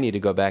 man, I need to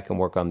go back and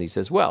work on these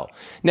as well.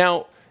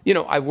 Now,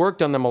 I've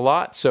worked on them a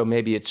lot, so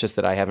maybe it's just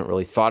that I haven't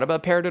really thought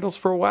about paradiddles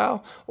for a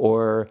while,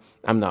 or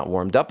I'm not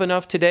warmed up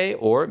enough today,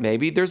 or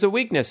maybe there's a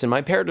weakness in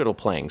my paradiddle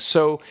playing.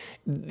 So,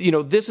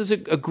 this is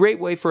a great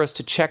way for us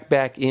to check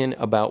back in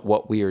about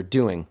what we are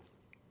doing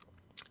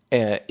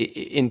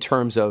in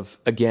terms of,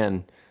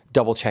 again,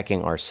 double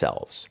checking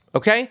ourselves.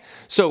 Okay?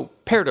 So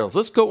paradiddles.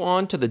 Let's go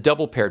on to the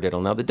double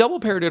paradiddle. Now, the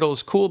double paradiddle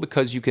is cool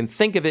because you can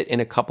think of it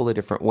in a couple of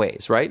different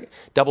ways, right?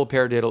 Double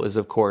paradiddle is,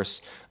 of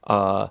course,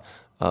 right,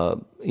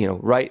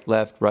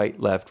 left, right,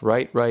 left,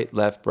 right, right,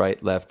 left,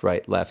 right, left,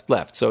 right, left,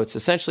 left. So it's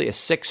essentially a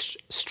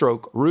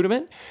 6-stroke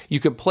rudiment. You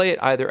can play it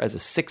either as a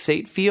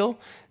 6/8 feel,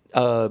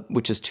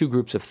 which is 2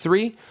 groups of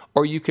 3,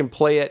 or you can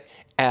play it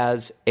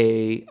as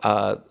a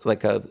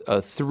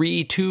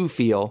 3/2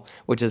 feel,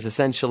 which is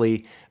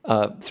essentially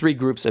 3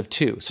 groups of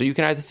 2. So you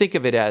can either think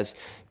of it as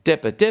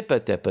dippa dippa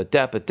dippa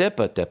dippa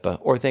dippa dippa,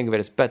 or think of it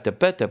as betta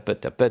betta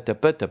betta betta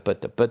betta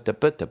betta betta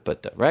betta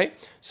betta, right?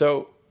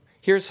 So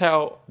here's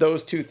how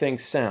those two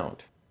things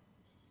sound.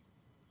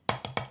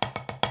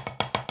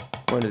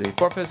 1, 2, 3,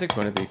 4, 5, 6,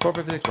 1, 2, 3, 4,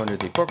 5, 6, 1, 2,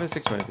 3, 4, 5,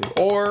 6, 1, 2, 3,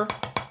 or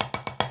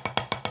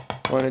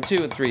 1 and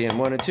 2 and 3 and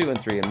 1 and 2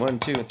 and 3 and 1,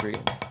 2 and 3.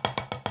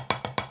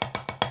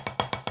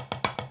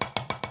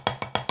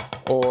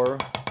 Or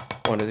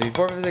 1, 2, 3,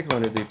 4, 5, 6,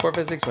 1, 2, 3, 4,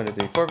 5, 6, 1, 2,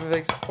 3, 4, 5,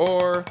 6,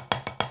 or...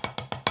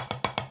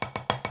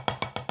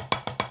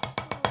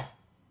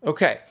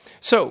 Okay,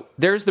 so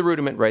there's the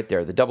rudiment right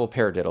there, the double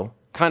paradiddle.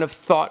 Kind of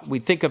thought, we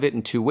think of it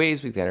in 2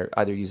 ways. We can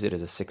either use it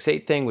as a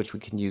 6/8 thing, which we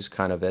can use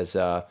kind of as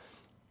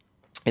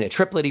in a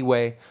triplety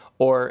way,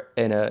 or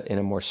in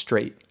a more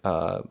straight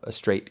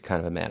kind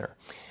of a manner.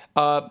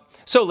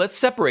 So let's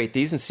separate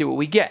these and see what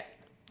we get.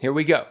 Here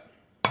we go.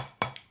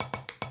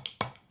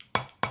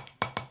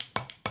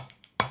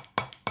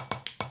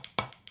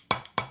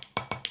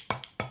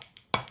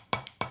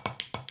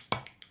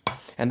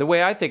 And the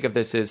way I think of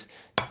this is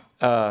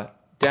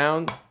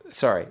down,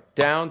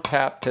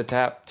 tap to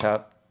tap,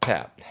 tap,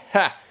 tap.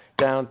 Ha!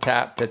 Down,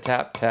 tap to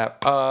tap,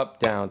 tap, up,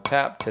 down,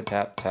 tap to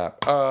tap,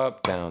 tap,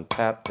 up, down,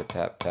 tap to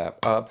tap,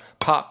 tap, up,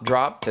 pop,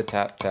 drop to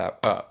tap,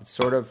 tap, up. It's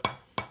sort of...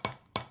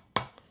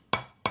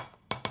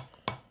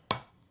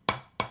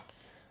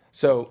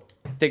 So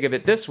think of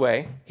it this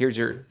way. Here's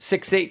your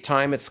 6/8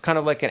 time. It's kind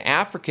of like an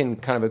African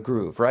kind of a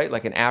groove, right?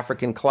 Like an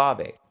African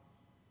clave.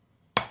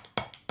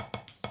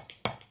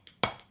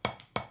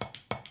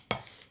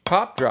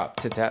 Pop, drop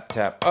to tap,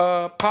 tap,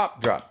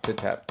 pop, drop to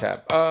tap,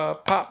 tap,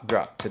 pop,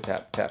 drop to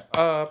tap, tap,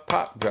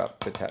 pop, drop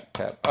to tap,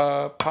 tap,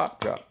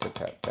 pop, drop to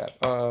tap, tap,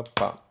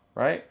 pop,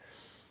 right?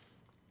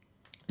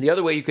 The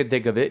other way you could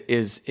think of it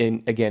is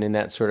in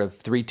that sort of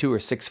 3/2 or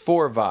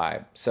 6/4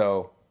 vibe.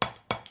 So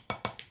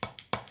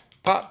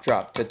pop,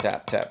 drop to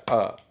tap, tap,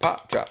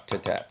 pop, drop to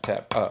tap,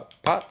 tap,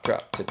 pop,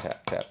 drop to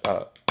tap,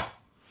 tap,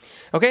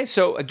 Okay,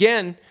 so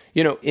again,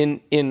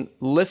 in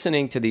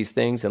listening to these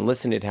things and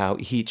listening to how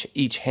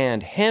each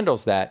hand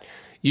handles that,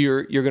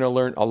 you're going to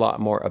learn a lot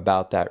more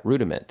about that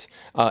rudiment.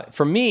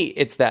 For me,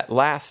 it's that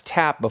last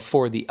tap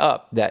before the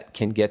up that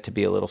can get to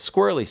be a little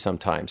squirrely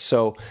sometimes.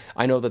 So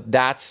I know that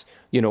that's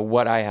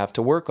what I have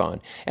to work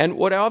on. And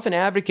what I often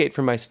advocate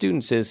for my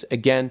students is,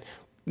 again,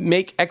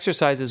 make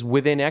exercises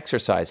within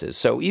exercises.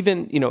 So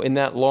even in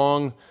that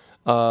long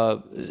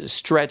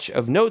stretch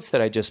of notes that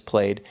I just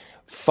played,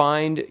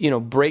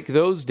 break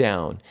those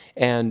down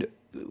and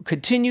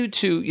continue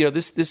to,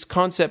 this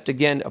concept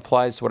again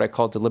applies to what I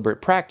call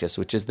deliberate practice,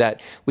 which is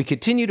that we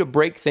continue to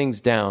break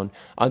things down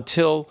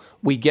until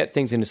we get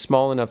things into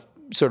small enough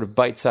sort of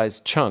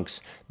bite-sized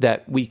chunks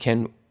that we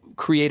can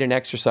create an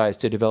exercise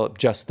to develop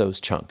just those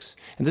chunks.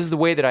 And this is the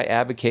way that I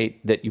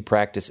advocate that you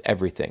practice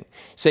everything.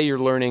 Say you're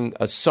learning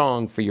a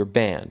song for your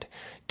band.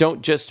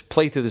 Don't just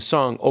play through the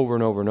song over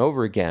and over and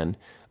over again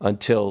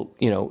until,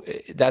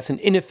 that's an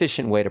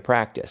inefficient way to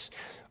practice.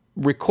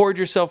 Record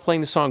yourself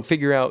playing the song,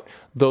 figure out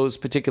those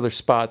particular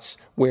spots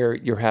where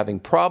you're having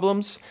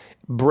problems,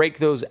 break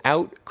those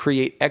out,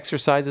 create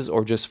exercises,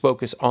 or just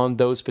focus on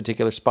those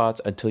particular spots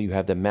until you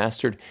have them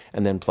mastered,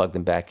 and then plug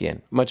them back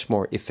in. Much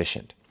more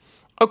efficient.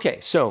 Okay,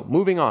 so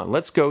moving on.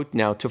 Let's go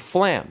now to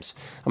flams.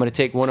 I'm going to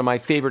take one of my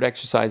favorite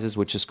exercises,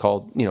 which is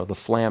called, the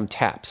flam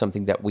tap,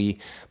 something that we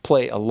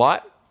play a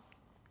lot.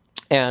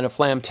 And a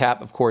flam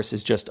tap, of course,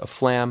 is just a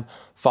flam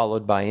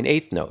followed by an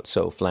eighth note.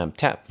 So flam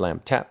tap, flam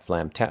tap,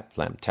 flam tap,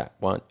 flam tap.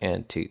 1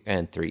 and 2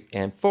 and 3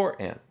 and 4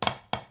 and...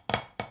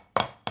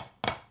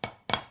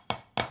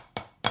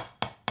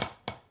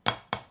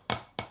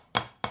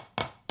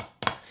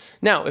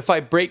 Now, if I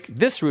break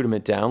this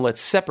rudiment down,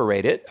 let's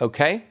separate it,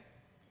 okay?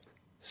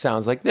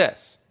 Sounds like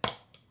this.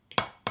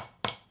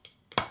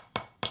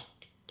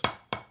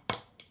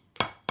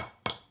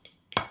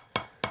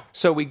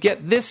 So we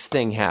get this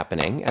thing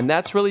happening, and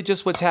that's really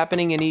just what's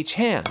happening in each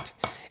hand.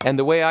 And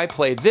the way I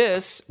play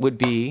this would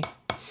be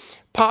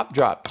pop,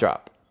 drop,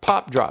 drop,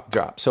 pop, drop,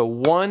 drop. So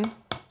 1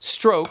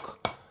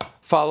 stroke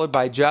followed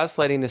by just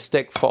letting the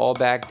stick fall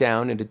back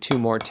down into 2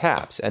 more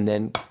taps and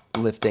then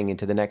lifting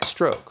into the next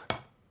stroke.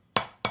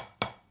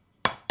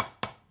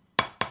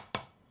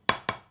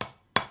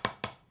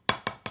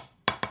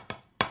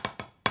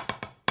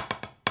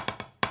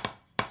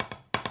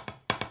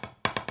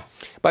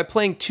 By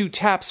playing 2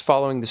 taps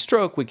following the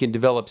stroke, we can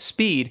develop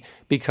speed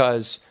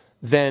because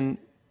then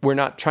we're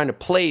not trying to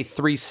play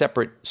 3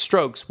 separate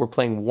strokes. We're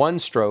playing 1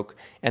 stroke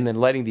and then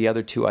letting the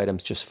other 2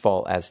 items just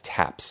fall as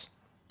taps.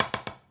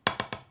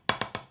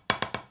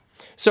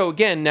 So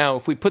again, now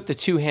if we put the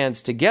 2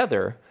 hands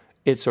together,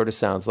 it sort of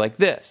sounds like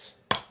this.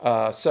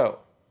 So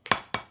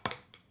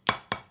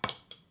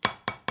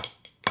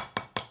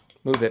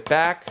move it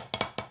back.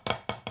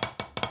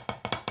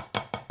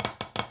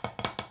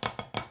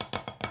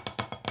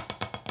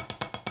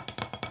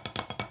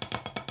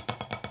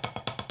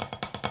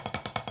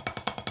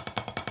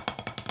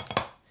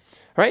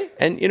 Right?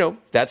 And,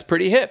 that's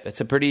pretty hip. It's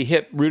a pretty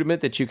hip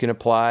rudiment that you can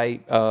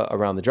apply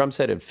around the drum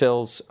set and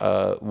fills,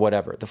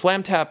 whatever. The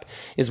flam tap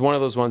is one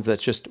of those ones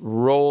that just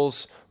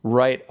rolls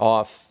right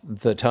off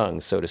the tongue,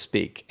 so to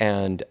speak.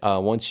 And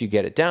once you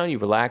get it down, you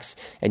relax,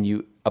 and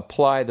you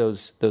apply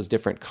those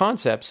different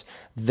concepts,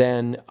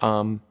 then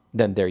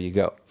there you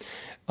go.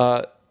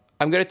 I'm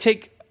going to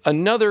take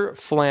another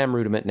flam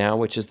rudiment now,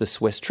 which is the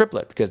Swiss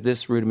triplet, because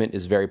this rudiment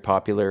is very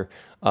popular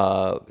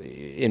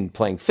in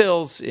playing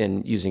fills,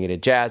 in using it in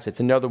jazz. It's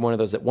another one of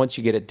those that once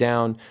you get it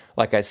down,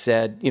 like I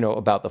said,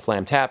 about the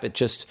flam tap, it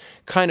just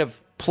kind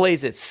of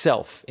plays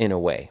itself in a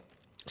way.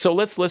 So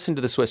let's listen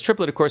to the Swiss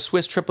triplet. Of course,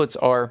 Swiss triplets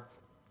are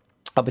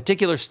a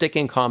particular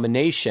sticking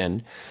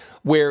combination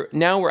where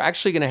now we're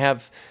actually going to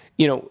have,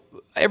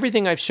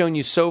 everything I've shown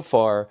you so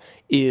far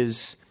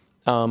is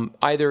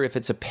either if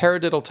it's a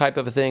paradiddle type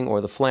of a thing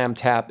or the flam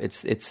tap,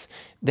 it's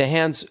the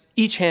hands,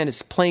 each hand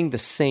is playing the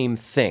same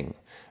thing,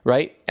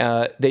 right?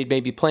 They may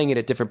be playing it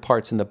at different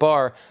parts in the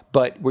bar,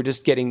 but we're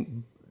just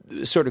getting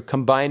sort of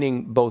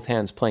combining both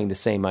hands playing the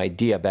same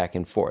idea back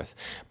and forth.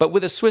 But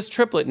with a Swiss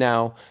triplet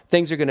now,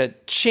 things are going to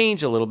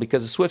change a little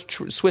because a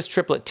Swiss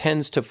triplet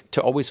tends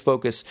to always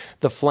focus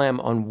the flam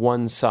on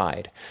one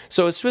side.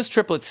 So a Swiss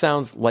triplet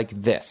sounds like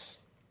this.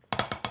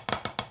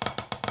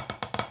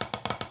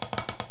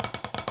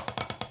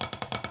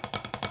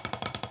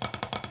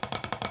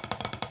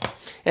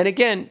 And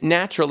again,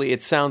 naturally,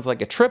 it sounds like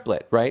a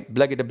triplet, right?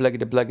 Blegada,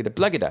 blegada, blegada,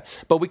 blegada.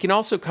 But we can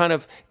also kind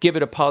of give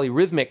it a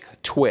polyrhythmic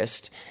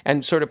twist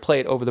and sort of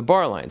play it over the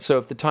bar line. So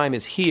if the time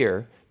is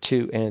here,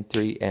 2 and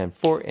 3 and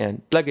 4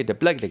 and blegada,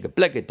 blegada,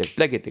 blegada,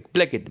 blegada,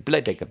 blegada,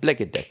 blegada, blegada,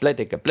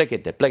 blegada,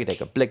 blegada,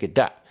 blegada,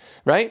 blegada,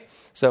 right?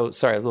 So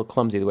sorry, I was a little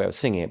clumsy the way I was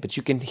singing it, but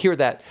you can hear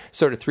that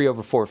sort of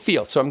 3/4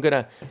 feel. So I'm going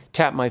to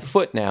tap my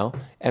foot now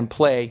and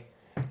play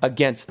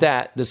against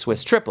that, the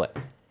Swiss triplet.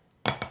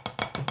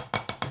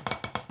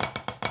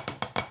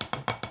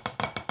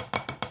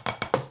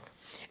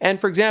 And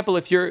for example,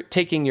 if you're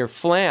taking your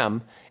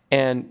flam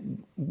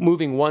and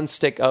moving one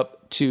stick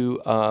up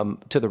to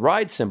the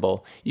ride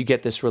cymbal, you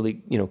get this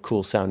really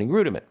cool sounding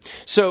rudiment.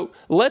 So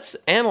let's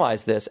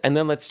analyze this, and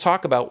then let's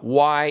talk about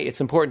why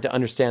it's important to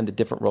understand the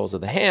different roles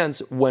of the hands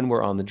when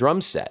we're on the drum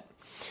set.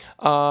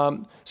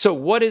 So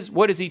what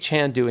is each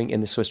hand doing in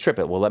the Swiss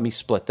triplet? Well, let me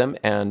split them,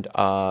 and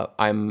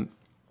I'm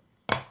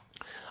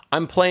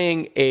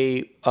playing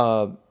a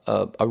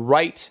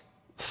right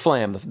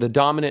flam. The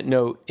dominant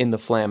note in the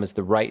flam is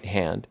the right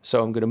hand.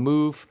 So I'm going to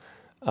move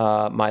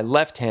my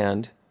left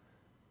hand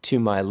to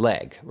my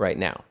leg right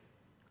now.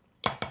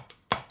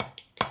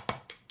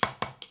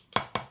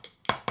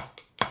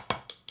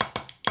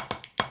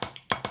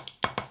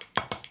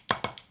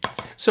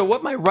 So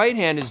what my right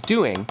hand is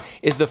doing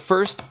is the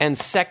first and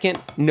second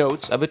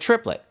notes of a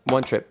triplet.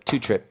 1 trip, 2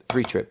 trip,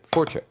 3 trip,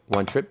 4 trip.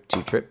 1 trip,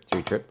 2 trip,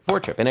 3 trip, 4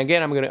 trip. And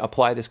again, I'm going to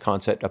apply this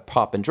concept of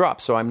pop and drop.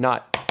 So I'm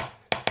not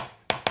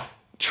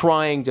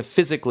trying to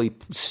physically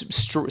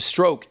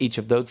stroke each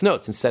of those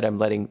notes. Instead, I'm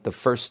letting the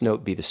first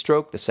note be the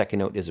stroke. The second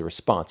note is a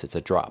response. It's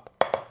a drop.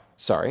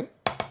 Sorry.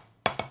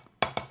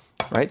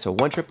 Right? So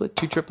 1 triplet,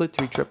 2 triplet,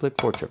 3 triplet,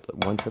 4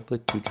 triplet. 1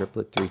 triplet, 2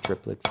 triplet, 3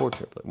 triplet, 4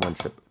 triplet. 1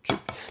 triplet, 2.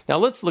 Now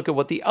let's look at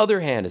what the other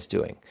hand is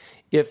doing.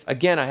 If,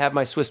 again, I have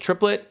my Swiss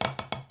triplet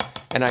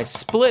and I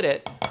split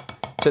it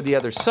to the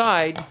other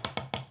side,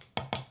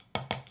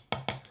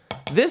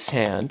 this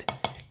hand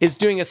is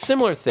doing a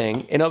similar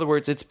thing. In other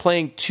words, it's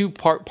playing 2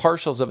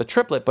 partials of a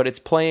triplet, but it's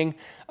playing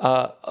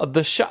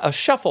a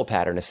shuffle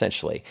pattern,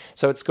 essentially.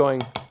 So it's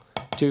going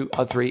 2,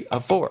 a 3, a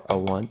 4, a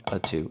 1, a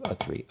 2, a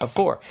 3, a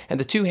 4. And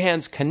the 2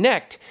 hands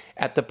connect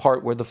at the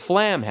part where the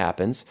flam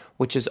happens,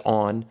 which is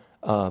on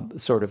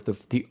sort of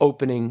the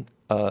opening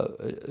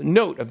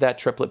note of that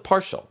triplet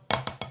partial.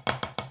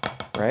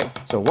 Right?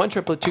 So 1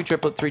 triplet, 2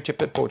 triplet, 3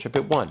 triplet, 4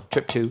 triplet, 1,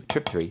 trip 2,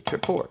 trip 3,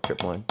 trip 4,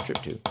 trip 1,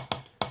 trip 2.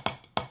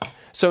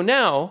 So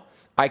now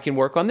I can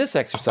work on this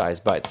exercise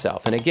by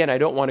itself. And again, I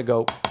don't want to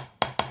go,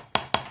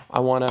 I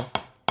want to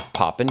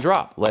pop and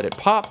drop. Let it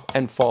pop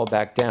and fall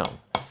back down.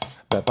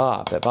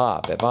 Ba-ba,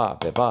 ba-ba, ba-ba,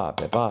 ba-ba,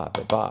 ba-ba,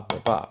 ba-ba,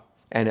 ba-ba.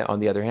 And on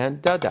the other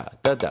hand, da-da,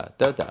 da-da,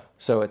 da-da.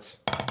 So it's,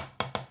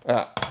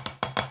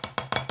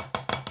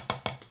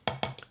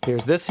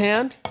 here's this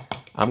hand.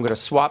 I'm going to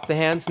swap the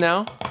hands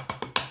now.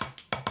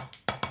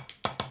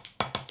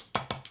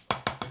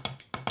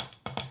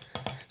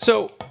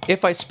 So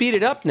if I speed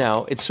it up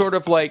now, it's sort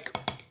of like,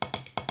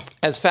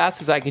 as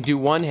fast as I can do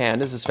one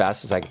hand is as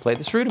fast as I can play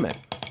this rudiment.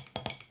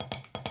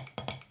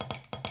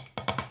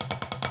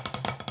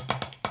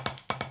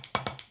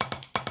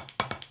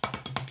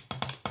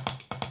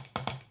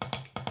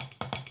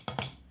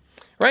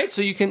 right?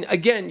 So you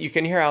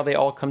can hear how they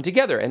all come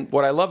together. And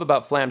what I love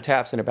about flam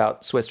taps and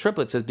about Swiss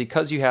triplets is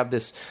because you have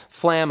this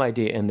flam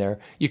idea in there,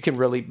 you can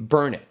really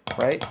burn it,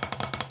 right?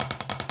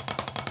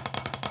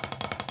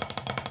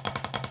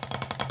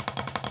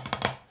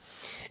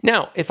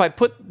 Now, if I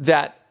put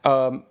that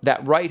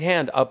right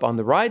hand up on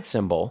the ride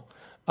cymbal,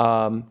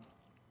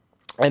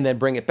 and then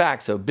bring it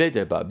back, so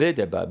bidaba,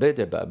 bidaba,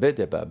 bidaba,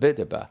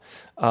 bidaba,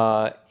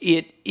 bidaba,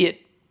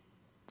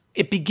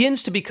 it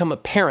begins to become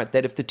apparent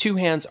that if the two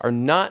hands are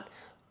not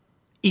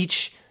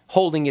each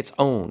holding its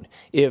own,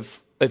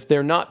 if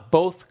they're not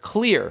both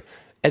clear,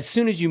 as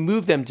soon as you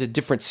move them to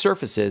different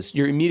surfaces,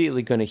 you're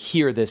immediately going to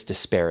hear this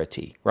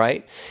disparity,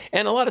 right?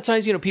 And a lot of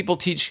times, people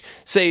teach,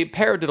 say,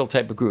 paradiddle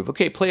type of groove.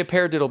 Okay, play a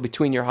paradiddle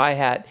between your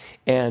hi-hat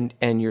and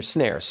your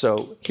snare.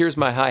 So here's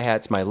my hi-hat,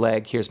 it's my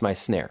leg, here's my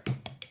snare.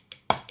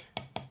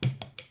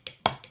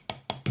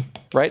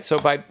 Right? So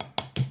by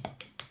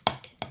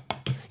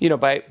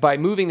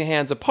moving the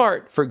hands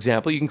apart, for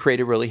example, you can create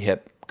a really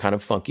hip, kind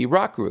of funky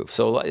rock groove.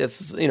 So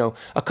it's, a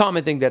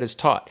common thing that is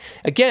taught.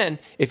 Again,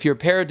 if your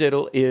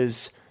paradiddle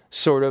is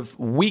sort of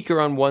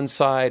weaker on one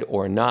side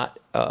or not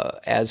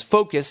as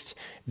focused,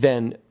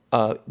 then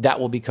that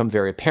will become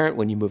very apparent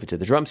when you move it to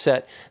the drum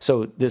set.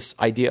 So this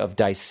idea of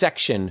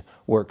dissection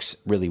works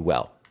really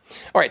well.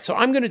 All right, so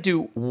I'm going to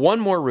do one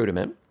more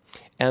rudiment,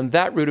 and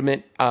that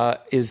rudiment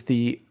is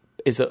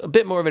a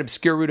bit more of an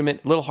obscure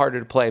rudiment, a little harder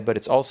to play, but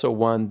it's also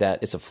one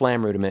that is a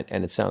flam rudiment,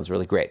 and it sounds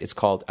really great. It's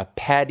called a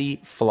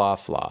paddy fla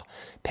fla.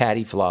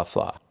 Paddy fla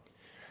fla.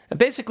 And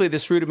basically,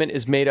 this rudiment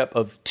is made up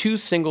of 2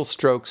 single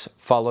strokes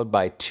followed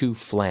by 2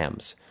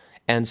 flams.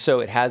 And so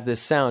it has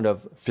this sound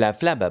of fla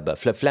fla ba ba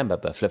fla flam ba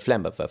ba fla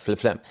flam ba ba fla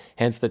flam,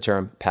 hence the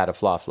term paddy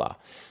fla fla.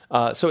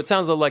 So it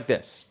sounds a little like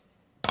this.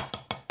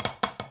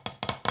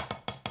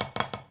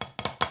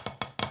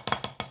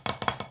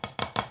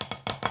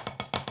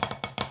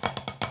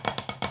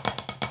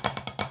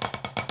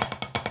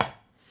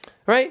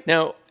 Right?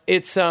 Now,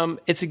 it's a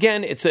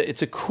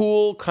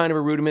cool kind of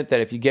a rudiment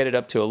that if you get it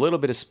up to a little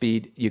bit of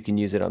speed, you can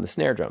use it on the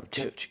snare drum.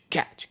 And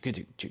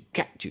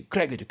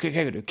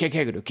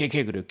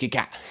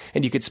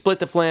you could split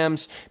the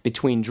flams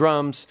between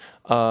drums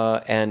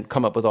and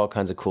come up with all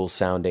kinds of cool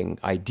sounding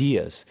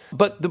ideas.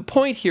 But the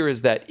point here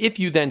is that if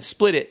you then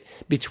split it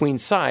between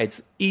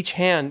sides, each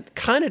hand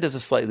kind of does a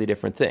slightly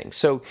different thing.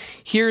 So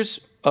here's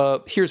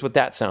what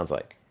that sounds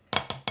like.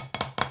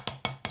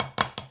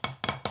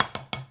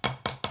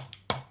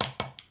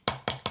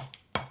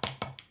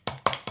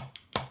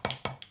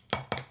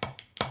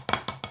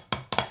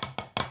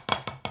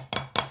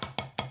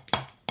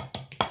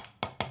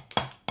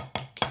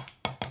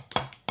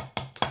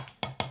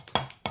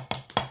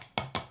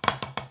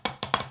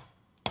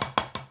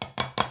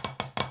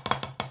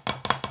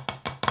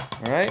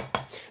 All right.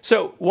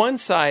 So one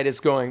side is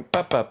going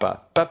ba ba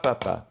ba ba ba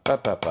ba ba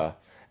ba ba.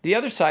 The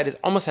other side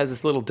almost has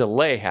this little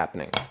delay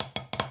happening.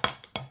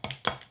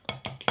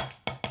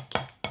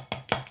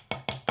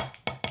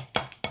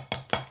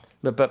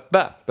 Ba ba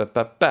ba ba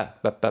ba ba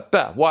ba ba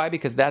ba. Why?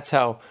 Because that's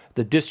how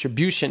the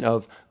distribution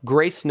of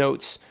grace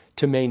notes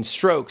to main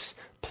strokes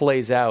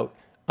plays out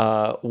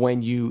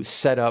when you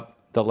set up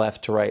the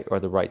left to right or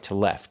the right to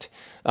left.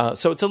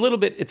 So it's a little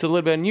bit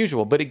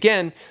unusual. But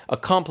again, a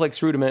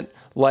complex rudiment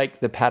like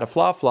the paddy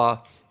fla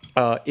fla,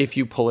 if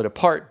you pull it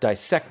apart,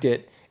 dissect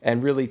it,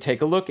 and really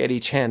take a look at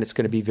each hand, it's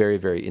going to be very,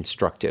 very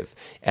instructive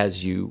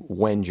as you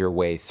wend your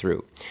way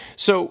through.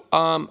 So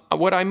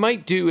what I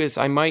might do is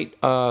I'm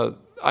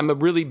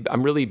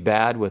really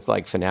bad with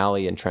like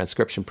Finale and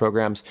transcription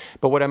programs,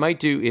 but what I might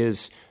do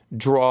is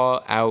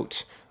draw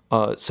out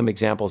some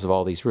examples of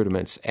all these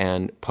rudiments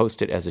and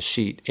post it as a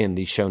sheet in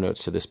the show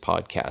notes to this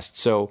podcast.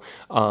 So,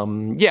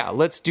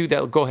 let's do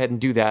that. Go ahead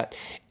and do that.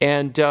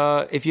 And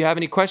if you have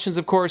any questions,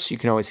 of course, you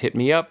can always hit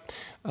me up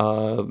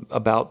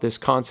about this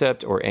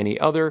concept or any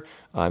other.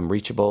 I'm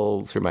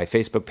reachable through my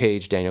Facebook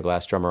page, Daniel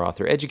Glass, Drummer,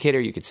 Author, Educator.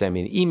 You could send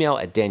me an email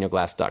at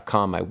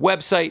danielglass.com, my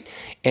website.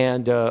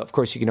 And, of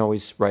course, you can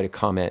always write a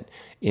comment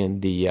in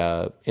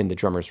the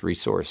Drummer's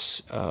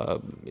Resource,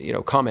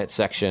 comment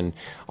section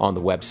on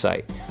the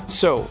website.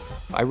 So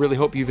I really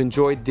hope you've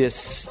enjoyed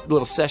this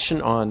little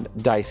session on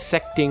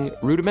dissecting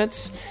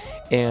rudiments,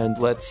 and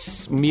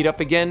let's meet up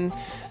again,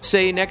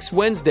 say next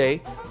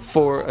Wednesday,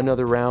 for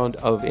another round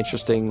of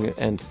interesting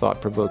and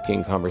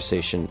thought-provoking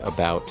conversation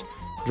about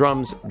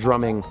drums,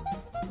 drumming,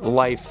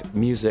 life,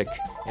 music,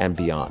 and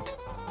beyond.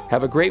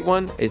 Have a great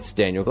one. It's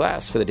Daniel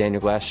Glass for the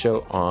Daniel Glass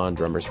Show on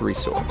Drummer's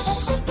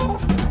Resource.